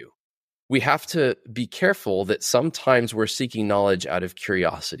it to you. We have to be careful that sometimes we're seeking knowledge out of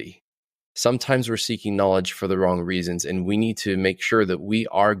curiosity. Sometimes we're seeking knowledge for the wrong reasons, and we need to make sure that we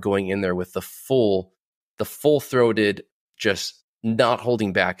are going in there with the full-throated, just not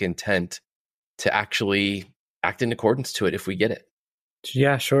holding back intent to actually act in accordance to it if we get it.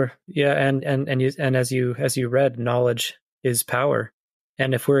 Yeah, sure. Yeah, and as you read, knowledge is power.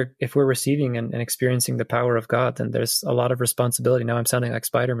 And if we're receiving and experiencing the power of God, then there's a lot of responsibility. Now I'm sounding like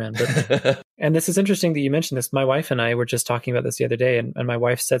Spider-Man, but and this is interesting that you mentioned this. My wife and I were just talking about this the other day, and my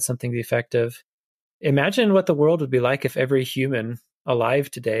wife said something to the effect of, imagine what the world would be like if every human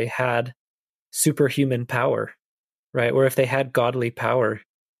alive today had superhuman power, right? Or if they had godly power.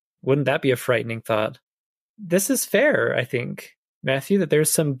 Wouldn't that be a frightening thought? This is fair, I think, Matthew, that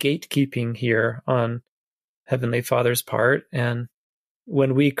there's some gatekeeping here on Heavenly Father's part, and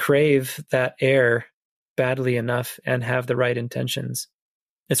when we crave that air badly enough and have the right intentions,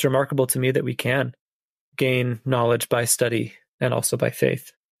 it's remarkable to me that we can gain knowledge by study and also by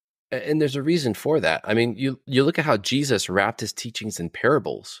faith. And there's a reason for that. I mean, you look at how Jesus wrapped his teachings in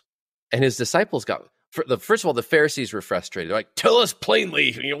parables, and his disciples got First of all, the Pharisees were frustrated. They're like, tell us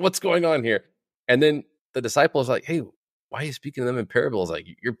plainly, what's going on here? And then the disciples are like, hey, why are you speaking to them in parables? Like,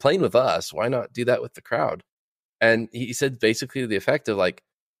 you're playing with us. Why not do that with the crowd? And he said basically the effect of like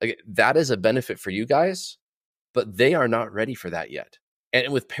that is a benefit for you guys, but they are not ready for that yet.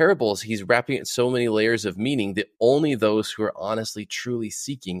 And with parables, he's wrapping it in so many layers of meaning that only those who are honestly, truly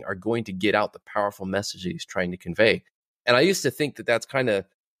seeking are going to get out the powerful message that he's trying to convey. And I used to think that that's kind of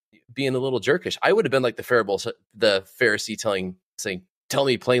being a little jerkish. I would have been like the Pharisee saying, tell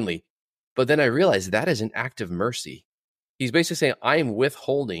me plainly. But then I realized that is an act of mercy. He's basically saying, I am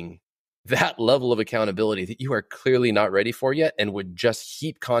withholding that level of accountability that you are clearly not ready for yet and would just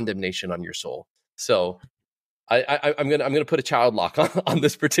heap condemnation on your soul. So I'm gonna put a child lock on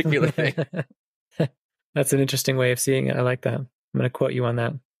this particular thing. That's an interesting way of seeing it. I like that. I'm going to quote you on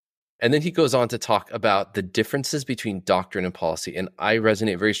that. And then he goes on to talk about the differences between doctrine and policy. And I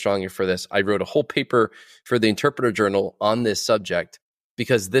resonate very strongly for this. I wrote a whole paper for the Interpreter Journal on this subject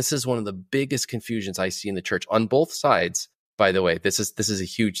because this is one of the biggest confusions I see in the church on both sides. By the way, this is a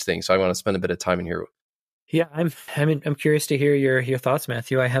huge thing. So I want to spend a bit of time in here. Yeah, I'm curious to hear your thoughts,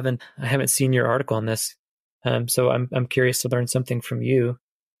 Matthew. I haven't seen your article on this. So I'm curious to learn something from you.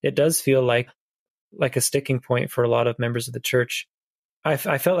 It does feel like a sticking point for a lot of members of the church. I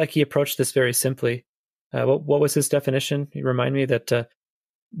felt like he approached this very simply. What was his definition? You remind me that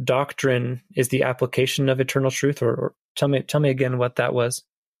doctrine is the application of eternal truth, or tell me again what that was.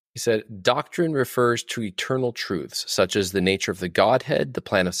 He said, doctrine refers to eternal truths, such as the nature of the Godhead, the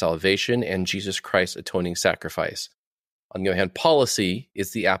plan of salvation, and Jesus Christ's atoning sacrifice. On the other hand, policy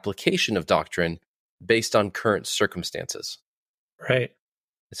is the application of doctrine based on current circumstances. Right.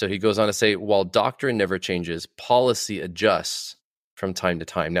 So he goes on to say, while doctrine never changes, policy adjusts from time to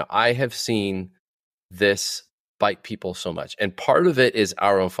time. Now, I have seen this bite people so much. And part of it is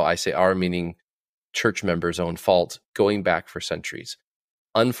our own fault. I say our meaning church members' own fault, going back for centuries.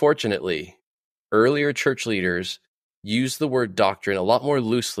 Unfortunately, earlier church leaders use the word doctrine a lot more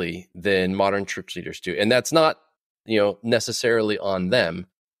loosely than modern church leaders do. And that's not, necessarily on them.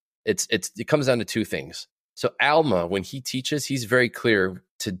 It comes down to two things. So Alma, when he teaches, he's very clear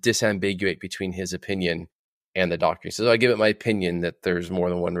to disambiguate between his opinion and the doctrine. He says, I give it my opinion that there's more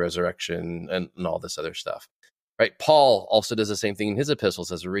than one resurrection and all this other stuff. Right? Paul also does the same thing in his epistles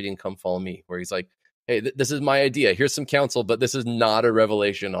as we're reading Come Follow Me, where he's like, hey, this is my idea. Here's some counsel, but this is not a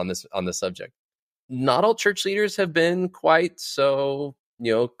revelation on this subject. Not all church leaders have been quite so,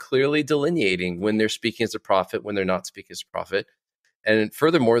 clearly delineating when they're speaking as a prophet, when they're not speaking as a prophet. And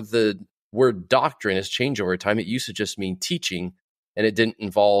furthermore, the word doctrine has changed over time. It used to just mean teaching, and it didn't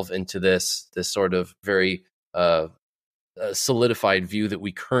evolve into this sort of very solidified view that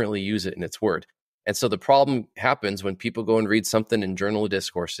we currently use it in its word. And so the problem happens when people go and read something in Journal of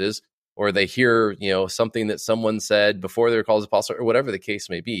Discourses, or they hear, something that someone said before they were called as apostle, or whatever the case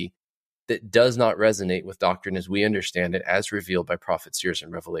may be, that does not resonate with doctrine as we understand it, as revealed by prophets, seers,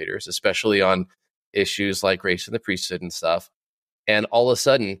 and revelators, especially on issues like race and the priesthood and stuff. And all of a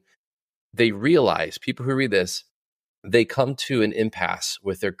sudden, they realize, people who read this, they come to an impasse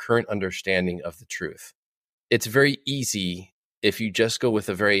with their current understanding of the truth. It's very easy if you just go with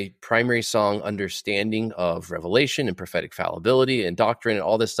a very primary song understanding of revelation and prophetic fallibility and doctrine and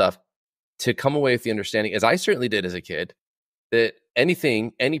all this stuff, to come away with the understanding, as I certainly did as a kid, that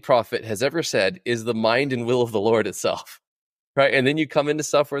anything any prophet has ever said is the mind and will of the Lord itself, right? And then you come into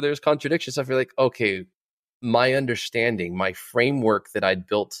stuff where there's contradiction stuff. You're like, okay, my understanding, my framework that I'd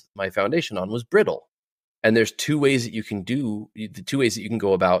built my foundation on was brittle. And there's two ways that you can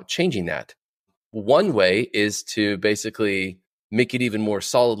go about changing that. One way is to basically make it even more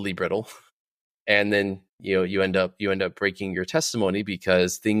solidly brittle. And then, you end up breaking your testimony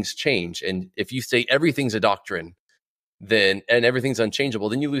because things change. And if you say everything's a doctrine, and everything's unchangeable,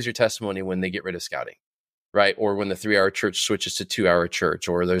 then you lose your testimony when they get rid of scouting, right? Or when the 3-hour church switches to 2-hour church,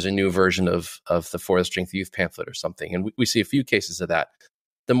 or there's a new version of the For the Strength Youth pamphlet or something. And we see a few cases of that.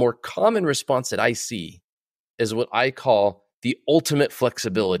 The more common response that I see is what I call the ultimate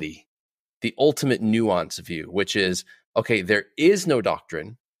flexibility, the ultimate nuance view, which is, okay, there is no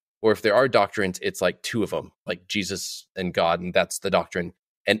doctrine, or if there are doctrines, it's like two of them, like Jesus and God, and that's the doctrine.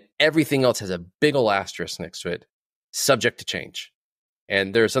 And everything else has a big ol' asterisk next to it, subject to change.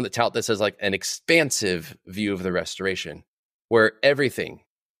 And there's some that tout this as like an expansive view of the restoration, where everything,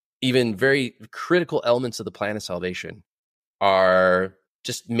 even very critical elements of the plan of salvation, are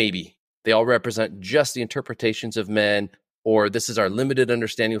just maybe. They all represent just the interpretations of men, or this is our limited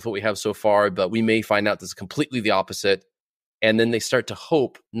understanding of what we have so far, but we may find out this is completely the opposite. And then they start to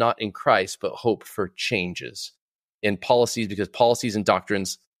hope, not in Christ, but hope for changes in policies, because policies and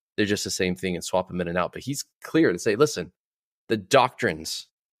doctrines they're just the same thing and swap them in and out. But he's clear to say, listen, the doctrines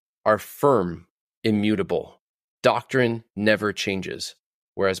are firm, immutable. Doctrine never changes,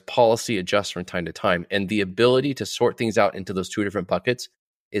 whereas policy adjusts from time to time. And the ability to sort things out into those two different buckets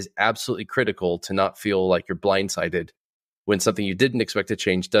is absolutely critical to not feel like you're blindsided when something you didn't expect to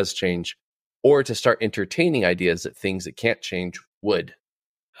change does change, or to start entertaining ideas that things that can't change would.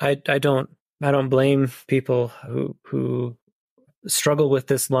 I don't blame people who struggle with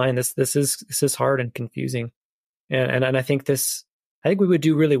this line. This is hard and confusing, and I think we would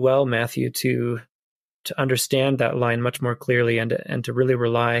do really well, Matthew, to understand that line much more clearly and to really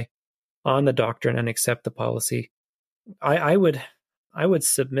rely on the doctrine and accept the policy. I would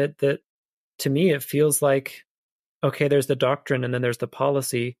submit that, to me, it feels like, okay, there's the doctrine and then there's the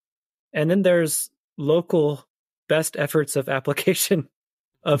policy, and then there's local best efforts of application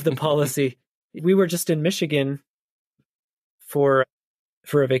of the policy. We were just in Michigan for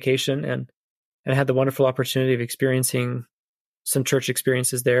a vacation and had the wonderful opportunity of experiencing some church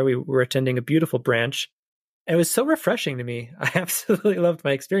experiences there. We were attending a beautiful branch. It was so refreshing to me. I absolutely loved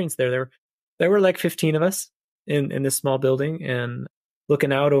my experience there. There were like 15 of us in this small building and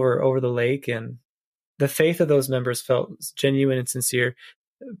looking out over the lake, and the faith of those members felt genuine and sincere.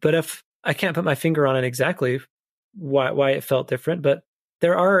 But if I can't put my finger on it exactly why it felt different, but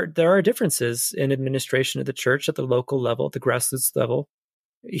there are differences in administration of the church at the local level, at the grassroots level.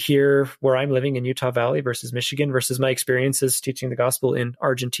 Here, where I'm living in Utah Valley versus Michigan, versus my experiences teaching the gospel in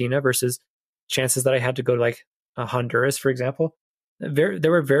Argentina versus chances that I had to go to like Honduras, for example. There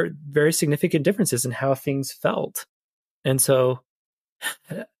were very, very significant differences in how things felt. And so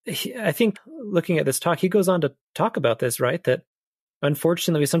I think looking at this talk, he goes on to talk about this, right? That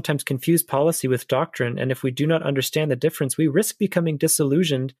unfortunately, we sometimes confuse policy with doctrine. And if we do not understand the difference, we risk becoming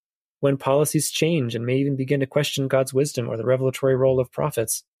disillusioned when policies change and may even begin to question God's wisdom or the revelatory role of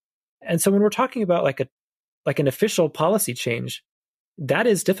prophets. And so when we're talking about like an official policy change, that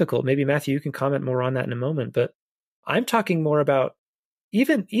is difficult. Maybe Matthew, you can comment more on that in a moment, but I'm talking more about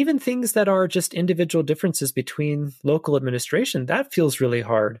even things that are just individual differences between local administration. That feels really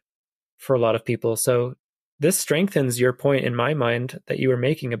hard for a lot of people. So this strengthens your point in my mind that you were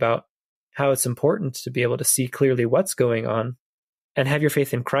making about how it's important to be able to see clearly what's going on and have your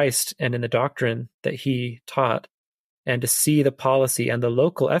faith in Christ and in the doctrine that he taught, and to see the policy and the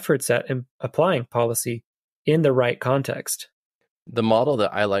local efforts at applying policy in the right context. The model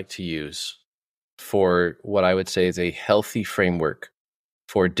that I like to use for what I would say is a healthy framework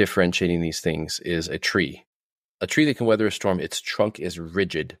for differentiating these things is a tree. A tree that can weather a storm, its trunk is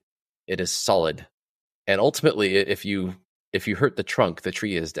rigid, it is solid. And ultimately, if you hurt the trunk, the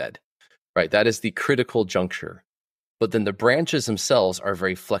tree is dead, right? That is the critical juncture. But then the branches themselves are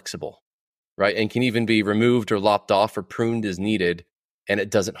very flexible, right? And can even be removed or lopped off or pruned as needed, and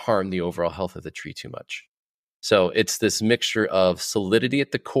it doesn't harm the overall health of the tree too much. So it's this mixture of solidity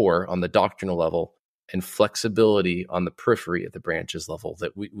at the core on the doctrinal level and flexibility on the periphery at the branches level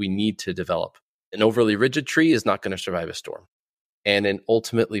that we need to develop. An overly rigid tree is not going to survive a storm. And an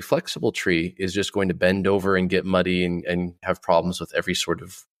ultimately flexible tree is just going to bend over and get muddy and have problems with every sort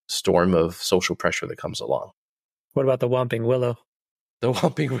of storm of social pressure that comes along. What about the Whomping Willow? The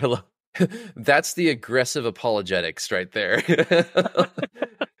Whomping Willow. That's the aggressive apologetics right there.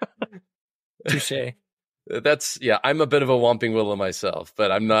 Touché. I'm a bit of a Whomping Willow myself,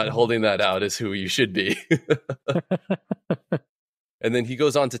 but I'm not holding that out as who you should be. And then he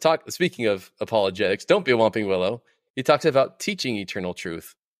goes on to talk, speaking of apologetics, don't be a Whomping Willow. He talks about teaching eternal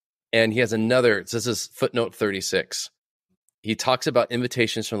truth. And he has this is footnote 36. He talks about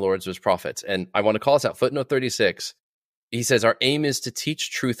invitations from the Lord to his prophets. And I want to call this out, footnote 36. He says, our aim is to teach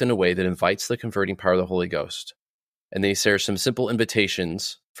truth in a way that invites the converting power of the Holy Ghost. And then he shares some simple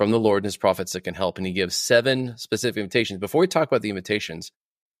invitations from the Lord and his prophets that can help. And he gives 7 specific invitations. Before we talk about the invitations,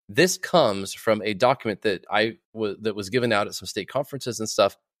 this comes from a document that that was given out at some state conferences and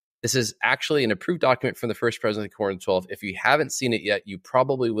stuff. This is actually an approved document from the First President of the Quorum 12. If you haven't seen it yet, you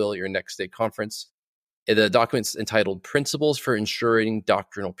probably will at your next state conference. The document's entitled Principles for Ensuring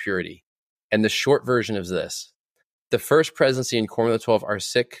Doctrinal Purity. And the short version is this. The First Presidency and Quorum of the 12 are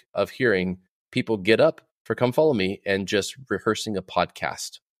sick of hearing people get up for Come Follow Me and just rehearsing a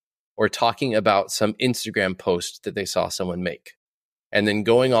podcast or talking about some Instagram post that they saw someone make, and then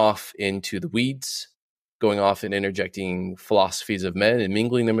going off into the weeds, going off and interjecting philosophies of men and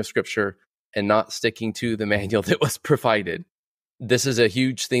mingling them with scripture and not sticking to the manual that was provided. This is a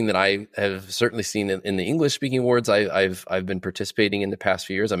huge thing that I have certainly seen in the English-speaking wards I've been participating in the past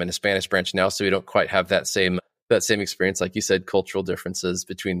few years. I'm in a Spanish branch now, so we don't quite have that same experience. Like you said, cultural differences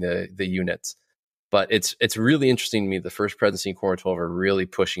between the units. But it's really interesting to me. The First Presidency and Quorum 12 are really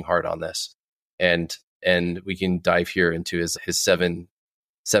pushing hard on this, and we can dive here into his seven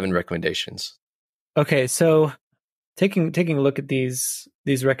recommendations. Okay, so taking a look at these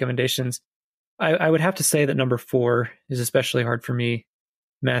recommendations, I would have to say that number 4 is especially hard for me,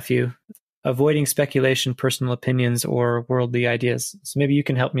 Matthew. Avoiding speculation, personal opinions, or worldly ideas. So maybe you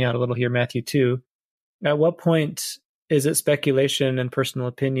can help me out a little here, Matthew, too. At what point is it speculation and personal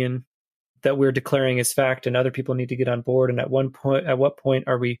opinion that we're declaring as fact and other people need to get on board? And at what point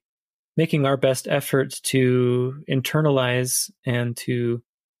are we making our best effort to internalize and to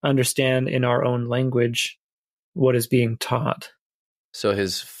understand in our own language what is being taught? So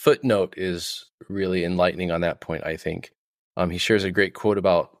his footnote is really enlightening on that point, I think. He shares a great quote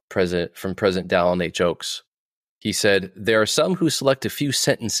from President Dallin H. Oaks. He said, "There are some who select a few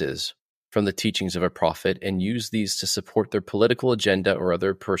sentences from the teachings of a prophet and use these to support their political agenda or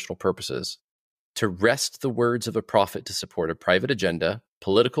other personal purposes. To wrest the words of a prophet to support a private agenda,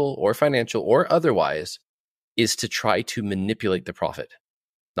 political or financial or otherwise, is to try to manipulate the prophet,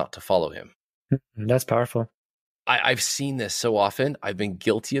 not to follow him." That's powerful. I've seen this so often. I've been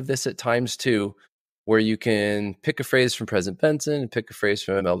guilty of this at times too, where you can pick a phrase from President Benson, pick a phrase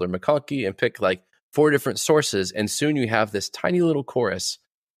from Elder McConkie, and pick like 4 different sources, and soon you have this tiny little chorus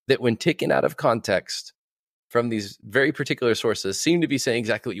that, when taken out of context from these very particular sources, seem to be saying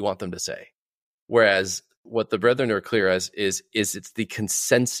exactly what you want them to say. Whereas what the brethren are clear as is it's the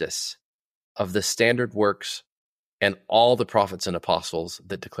consensus of the standard works and all the prophets and apostles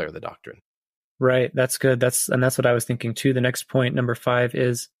that declare the doctrine. Right. That's good. That's what I was thinking too. The next point, number 5,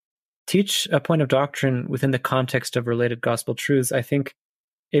 is teach a point of doctrine within the context of related gospel truths. I think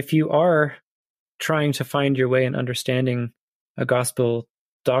if you are trying to find your way in understanding a gospel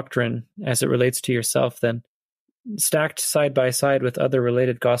doctrine as it relates to yourself, then stacked side by side with other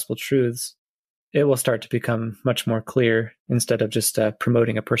related gospel truths, it will start to become much more clear instead of just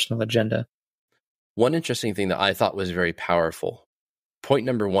promoting a personal agenda. One interesting thing that I thought was very powerful, point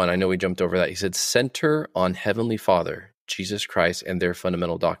number 1, I know we jumped over that. He said, center on Heavenly Father, Jesus Christ, and their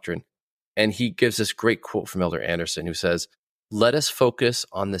fundamental doctrine. And he gives this great quote from Elder Anderson, who says, "Let us focus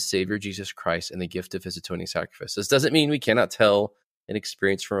on the Savior Jesus Christ and the gift of his atoning sacrifice." This doesn't mean we cannot tell an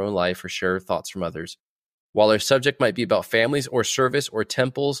experience from our own life or share thoughts from others. While our subject might be about families or service or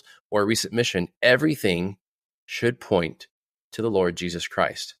temples or a recent mission, everything should point to the Lord Jesus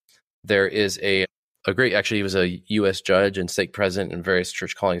Christ. There is a great, actually, he was a U.S. judge and stake president in various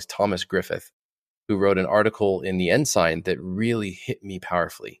church callings, Thomas Griffith, who wrote an article in the Ensign that really hit me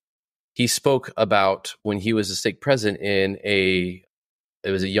powerfully. He spoke about when he was a stake president in it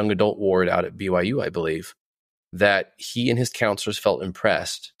was a young adult ward out at BYU, I believe, that he and his counselors felt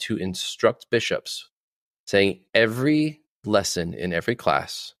impressed to instruct bishops, saying every lesson in every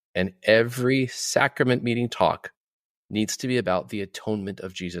class and every sacrament meeting talk needs to be about the atonement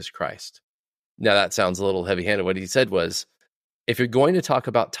of Jesus Christ. Now, that sounds a little heavy-handed. What he said was, if you're going to talk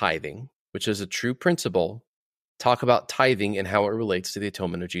about tithing, which is a true principle, talk about tithing and how it relates to the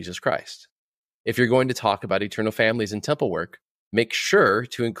atonement of Jesus Christ. If you're going to talk about eternal families and temple work, make sure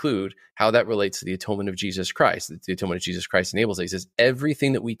to include how that relates to the atonement of Jesus Christ. The atonement of Jesus Christ enables it. He says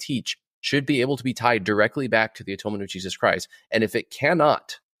everything that we teach should be able to be tied directly back to the atonement of Jesus Christ. And if it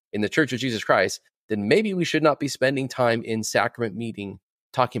cannot in the Church of Jesus Christ, then maybe we should not be spending time in sacrament meeting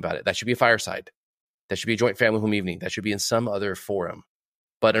talking about it. That should be a fireside. That should be a joint family home evening. That should be in some other forum.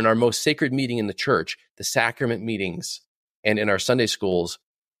 But in our most sacred meeting in the church, the sacrament meetings, and in our Sunday schools,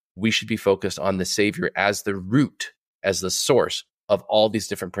 we should be focused on the Savior as the root, as the source of all these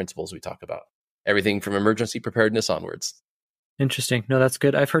different principles we talk about. Everything from emergency preparedness onwards. Interesting. No, that's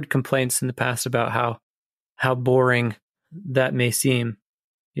good. I've heard complaints in the past about how boring that may seem.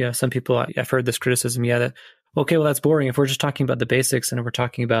 Yeah, some people, I've heard this criticism, that, okay, well, that's boring if we're just talking about the basics and if we're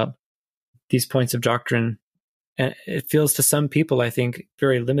talking about these points of doctrine. And it feels to some people, I think,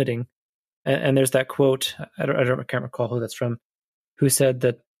 very limiting. And there's that quote, I can't recall who that's from, who said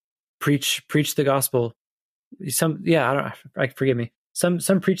that preach the gospel. Forgive me. Some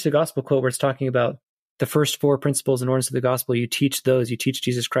preach the gospel quote where it's talking about the first 4 principles and orders of the gospel. You teach those, you teach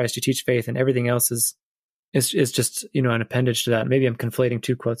Jesus Christ, you teach faith, and everything else is just, an appendage to that. Maybe I'm conflating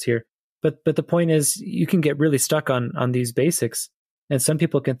 2 quotes here. But the point is, you can get really stuck on these basics. And some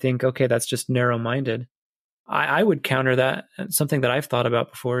people can think, okay, that's just narrow-minded. I would counter that. Something that I've thought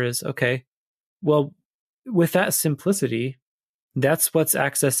about before is, okay, well, with that simplicity, that's what's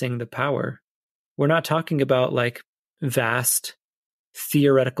accessing the power. We're not talking about like vast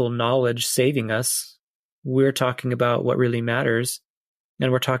theoretical knowledge saving us. We're talking about what really matters.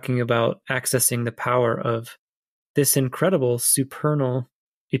 And we're talking about accessing the power of this incredible, supernal,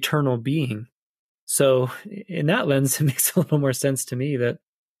 eternal being. So in that lens, it makes a little more sense to me that,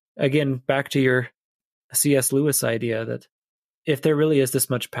 again, back to your C.S. Lewis idea that if there really is this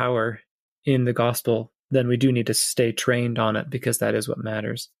much power in the gospel, then we do need to stay trained on it, because that is what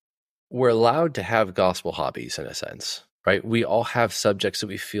matters. We're allowed to have gospel hobbies in a sense, right? We all have subjects that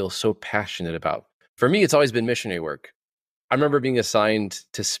we feel so passionate about. For me, it's always been missionary work. I remember being assigned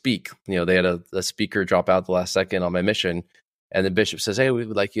to speak. They had a speaker drop out the last second on my mission, and the bishop says, "Hey, we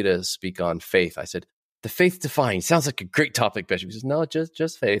would like you to speak on faith." I said, "The faith defined sounds like a great topic, Bishop." He says, "No,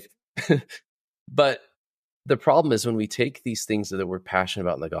 just faith." But the problem is when we take these things that we're passionate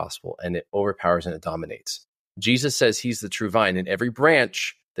about in the gospel and it overpowers and it dominates. Jesus says he's the true vine, and every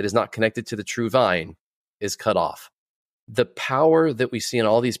branch that is not connected to the true vine is cut off. The power that we see in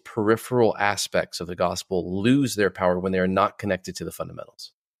all these peripheral aspects of the gospel lose their power when they are not connected to the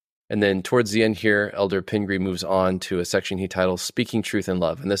fundamentals. And then towards the end here, Elder Pingree moves on to a section he titles Speaking Truth in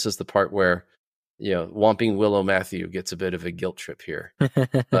Love. And this is the part where, Whomping Willow Matthew gets a bit of a guilt trip here.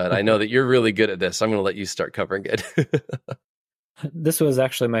 But I know that you're really good at this. So I'm going to let you start covering it. This was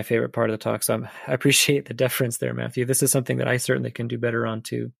actually my favorite part of the talk, so I appreciate the deference there, Matthew. This is something that I certainly can do better on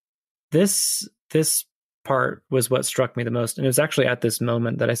too. This part was what struck me the most, and it was actually at this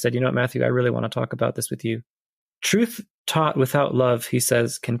moment that I said, Matthew, I really want to talk about this with you. Truth taught without love, he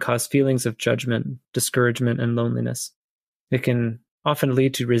says, can cause feelings of judgment, discouragement, and loneliness. It can often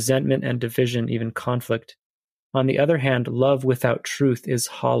lead to resentment and division, even conflict. On the other hand, love without truth is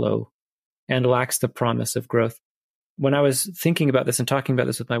hollow and lacks the promise of growth. When I was thinking about this and talking about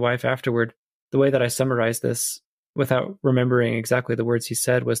this with my wife afterward, the way that I summarized this, without remembering exactly the words he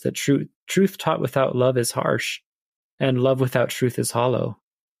said, was that truth taught without love is harsh, and love without truth is hollow.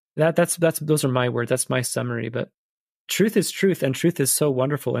 Those are my words. That's my summary. But truth is truth, and truth is so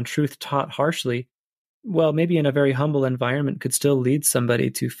wonderful. And truth taught harshly, well, maybe in a very humble environment, could still lead somebody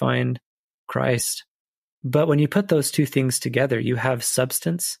to find Christ. But when you put those two things together, you have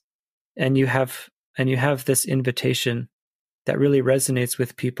substance, and you have this invitation that really resonates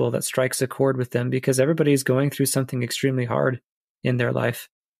with people, that strikes a chord with them, because everybody's going through something extremely hard in their life.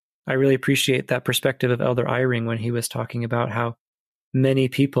 I really appreciate that perspective of Elder Eyring when he was talking about how many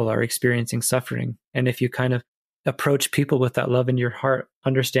people are experiencing suffering. And if you kind of approach people with that love in your heart,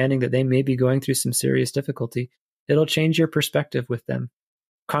 understanding that they may be going through some serious difficulty, it'll change your perspective with them.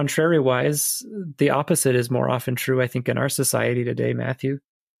 Contrary-wise, the opposite is more often true, I think, in our society today, Matthew.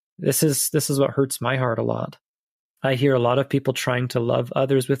 This is what hurts my heart a lot. I hear a lot of people trying to love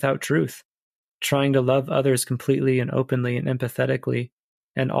others without truth, trying to love others completely and openly and empathetically,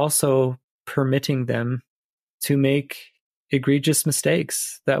 and also permitting them to make egregious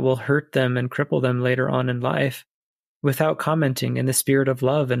mistakes that will hurt them and cripple them later on in life, without commenting in the spirit of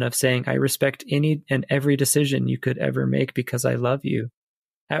love and of saying, I respect any and every decision you could ever make because I love you.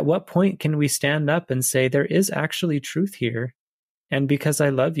 At what point can we stand up and say, there is actually truth here, and because I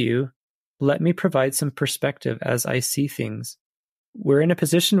love you, let me provide some perspective as I see things? We're in a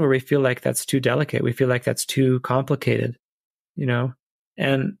position where we feel like that's too delicate. We feel like that's too complicated,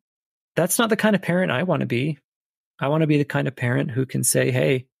 and that's not the kind of parent I want to be. I want to be the kind of parent who can say,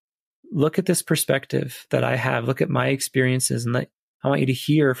 hey, look at this perspective that I have. Look at my experiences, and I want you to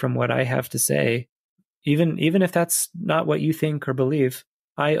hear from what I have to say. Even if that's not what you think or believe,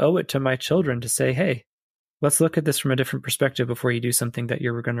 I owe it to my children to say, hey, let's look at this from a different perspective before you do something that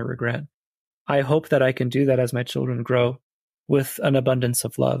you're going to regret. I hope that I can do that as my children grow with an abundance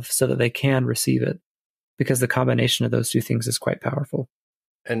of love so that they can receive it, because the combination of those two things is quite powerful.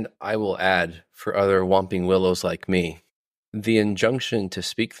 And I will add, for other Whomping Willows like me, the injunction to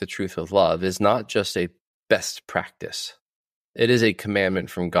speak the truth with love is not just a best practice. It is a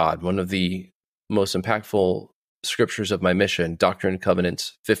commandment from God. One of the most impactful scriptures of my mission, Doctrine and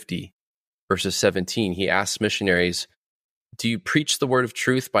Covenants 50, verses 17, he asks missionaries, do you preach the word of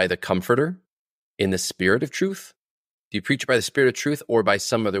truth by the Comforter in the spirit of truth? Do you preach by the spirit of truth or by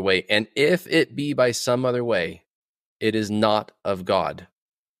some other way? And if it be by some other way, it is not of God.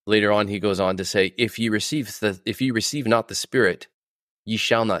 Later on, he goes on to say, if ye receive not the Spirit, ye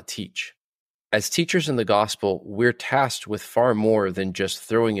shall not teach. As teachers in the gospel, we're tasked with far more than just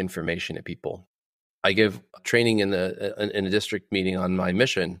throwing information at people. I give training in a district meeting on my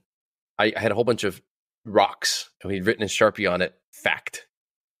mission. I had a whole bunch of rocks, and we'd written in Sharpie on it, fact.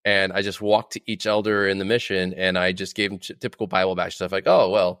 And I just walked to each elder in the mission, and I just gave them typical Bible bash stuff like,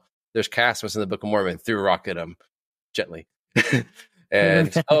 oh, well, there's Casmus in the Book of Mormon, threw a rock at him gently.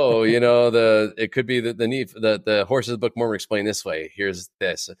 And it could be the horses of the Book of Mormon explained this way. Here's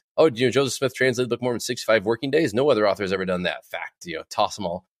this. Oh, Joseph Smith translated the Book of Mormon 65 working days. No other author has ever done that. Fact. Toss them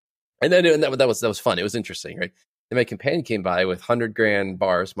all. And then that was fun. It was interesting, right? Then my companion came by with 100 grand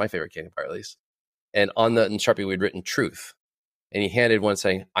bars, my favorite candy bar at least, And on the Sharpie, we'd written truth. And he handed one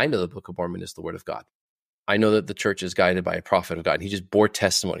saying, I know the Book of Mormon is the word of God. I know that the church is guided by a prophet of God. He just bore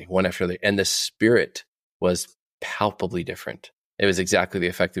testimony one after the other. And the spirit was palpably different. It was exactly the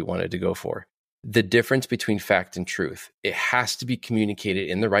effect we wanted to go for. The difference between fact and truth, it has to be communicated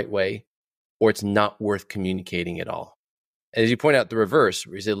in the right way, or it's not worth communicating at all. As you point out, the reverse,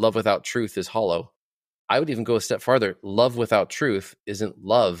 where you say love without truth is hollow. I would even go a step farther. Love without truth isn't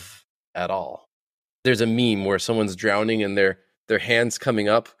love at all. There's a meme where someone's drowning and their hand's coming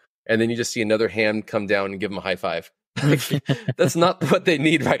up, and then you just see another hand come down and give them a high five. That's not what they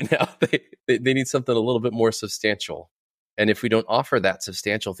need right now. They need something a little bit more substantial. And if we don't offer that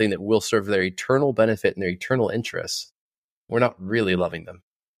substantial thing that will serve their eternal benefit and their eternal interests, we're not really loving them.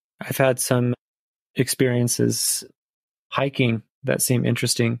 I've had some experiences hiking that seem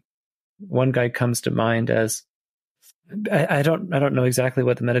interesting. One guy comes to mind as, I don't know exactly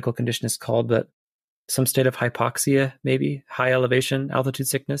what the medical condition is called, but some state of hypoxia, maybe high elevation, altitude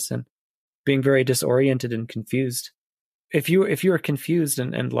sickness, and being very disoriented and confused. If you are confused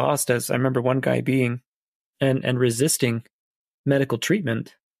and lost, as I remember one guy being, and resisting medical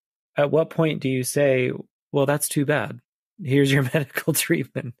treatment, at what point do you say, well, that's too bad. Here's your medical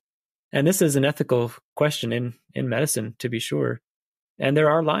treatment. And this is an ethical question in medicine, to be sure. And there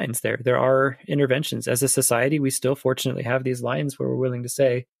are lines there. There are interventions. As a society, we still fortunately have these lines where we're willing to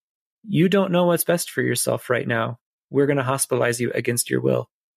say, you don't know what's best for yourself right now. We're going to hospitalize you against your will.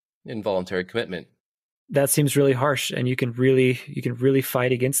 Involuntary commitment. That seems really harsh, and you can really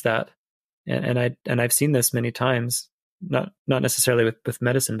fight against that. And I've seen this many times, not necessarily with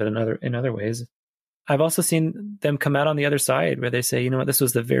medicine, but in other ways. I've also seen them come out on the other side where they say, you know what, this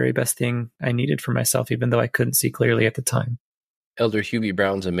was the very best thing I needed for myself, even though I couldn't see clearly at the time. Elder Hubie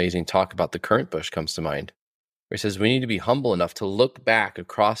Brown's amazing talk about the current bush comes to mind, where he says we need to be humble enough to look back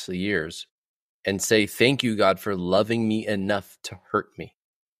across the years and say, thank you, God, for loving me enough to hurt me.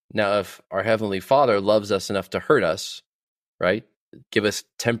 Now, if our Heavenly Father loves us enough to hurt us, right, give us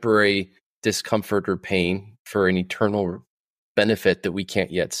temporary discomfort or pain for an eternal benefit that we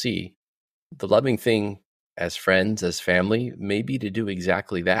can't yet see, the loving thing as friends, as family, may be to do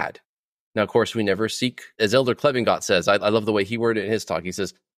exactly that. Now, of course, we never seek, as Elder Klebingott says, I love the way he worded it in his talk. He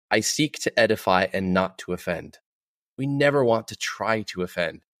says, I seek to edify and not to offend. We never want to try to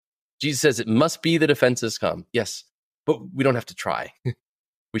offend. Jesus says it must be that offenses come. Yes, but we don't have to try.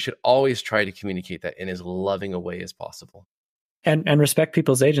 We should always try to communicate that in as loving a way as possible. And respect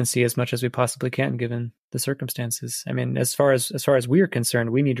people's agency as much as we possibly can, given the circumstances. I mean, as far as we are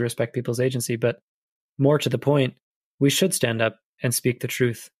concerned, we need to respect people's agency, but more to the point, we should stand up and speak the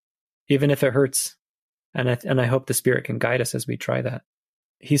truth, even if it hurts. And I hope the Spirit can guide us as we try that.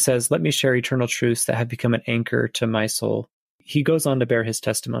 He says, let me share eternal truths that have become an anchor to my soul. He goes on to bear his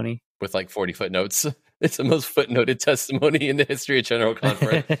testimony. With like 40 footnotes. It's the most footnoted testimony in the history of General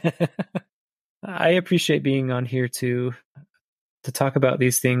Conference. I appreciate being on here to talk about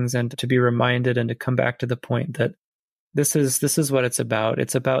these things and to be reminded and to come back to the point that this is what it's about.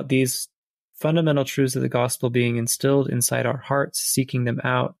 It's about these fundamental truths of the gospel being instilled inside our hearts, seeking them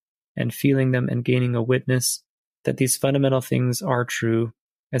out and feeling them and gaining a witness that these fundamental things are true,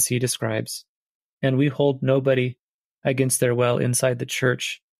 as he describes. And we hold nobody against their will inside the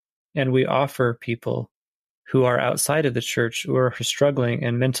church. And we offer people who are outside of the church, who are struggling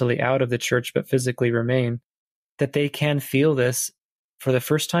and mentally out of the church but physically remain, that they can feel this for the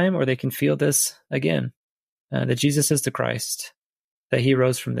first time, or they can feel this again, that Jesus is the Christ, that he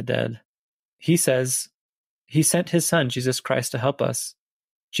rose from the dead. He says he sent his son, Jesus Christ, to help us.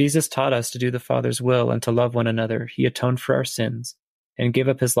 Jesus taught us to do the Father's will and to love one another. He atoned for our sins and gave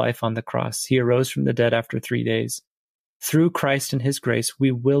up his life on the cross. He arose from the dead after 3 days. Through Christ and his grace,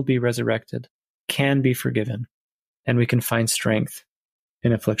 we will be resurrected, can be forgiven, and we can find strength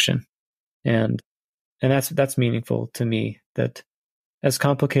in affliction. And that's meaningful to me, that as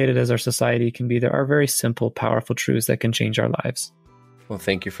complicated as our society can be, there are very simple, powerful truths that can change our lives. Well,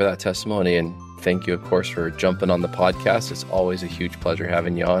 thank you for that testimony. And thank you, of course, for jumping on the podcast. It's always a huge pleasure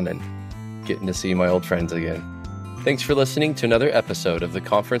having you on and getting to see my old friends again. Thanks for listening to another episode of the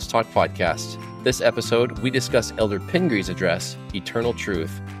Conference Talk Podcast. This episode, we discuss Elder Pingree's address, Eternal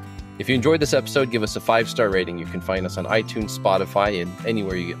Truth. If you enjoyed this episode, give us a 5-star rating. You can find us on iTunes, Spotify, and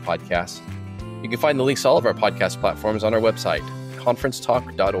anywhere you get podcasts. You can find the links to all of our podcast platforms on our website,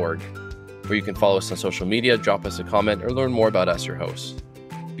 conferencetalk.org, where you can follow us on social media, drop us a comment, or learn more about us, your hosts.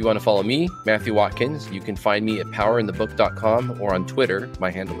 If you want to follow me, Matthew Watkins, you can find me at powerinthebook.com or on Twitter. My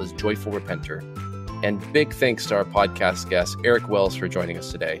handle is Joyful Repenter. And big thanks to our podcast guest, Erik Wells, for joining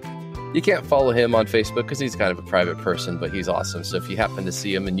us today. You can't follow him on Facebook because he's kind of a private person, but he's awesome. So if you happen to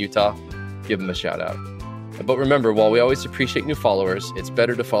see him in Utah, give give them a shout out. But remember, while we always appreciate new followers, it's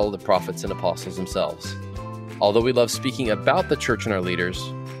better to follow the prophets and apostles themselves. Although we love speaking about the church and our leaders,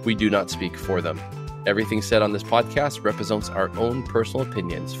 we do not speak for them. Everything said on this podcast represents our own personal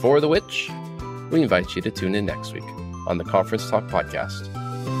opinions, for the which we invite you to tune in next week on the Conference Talk Podcast.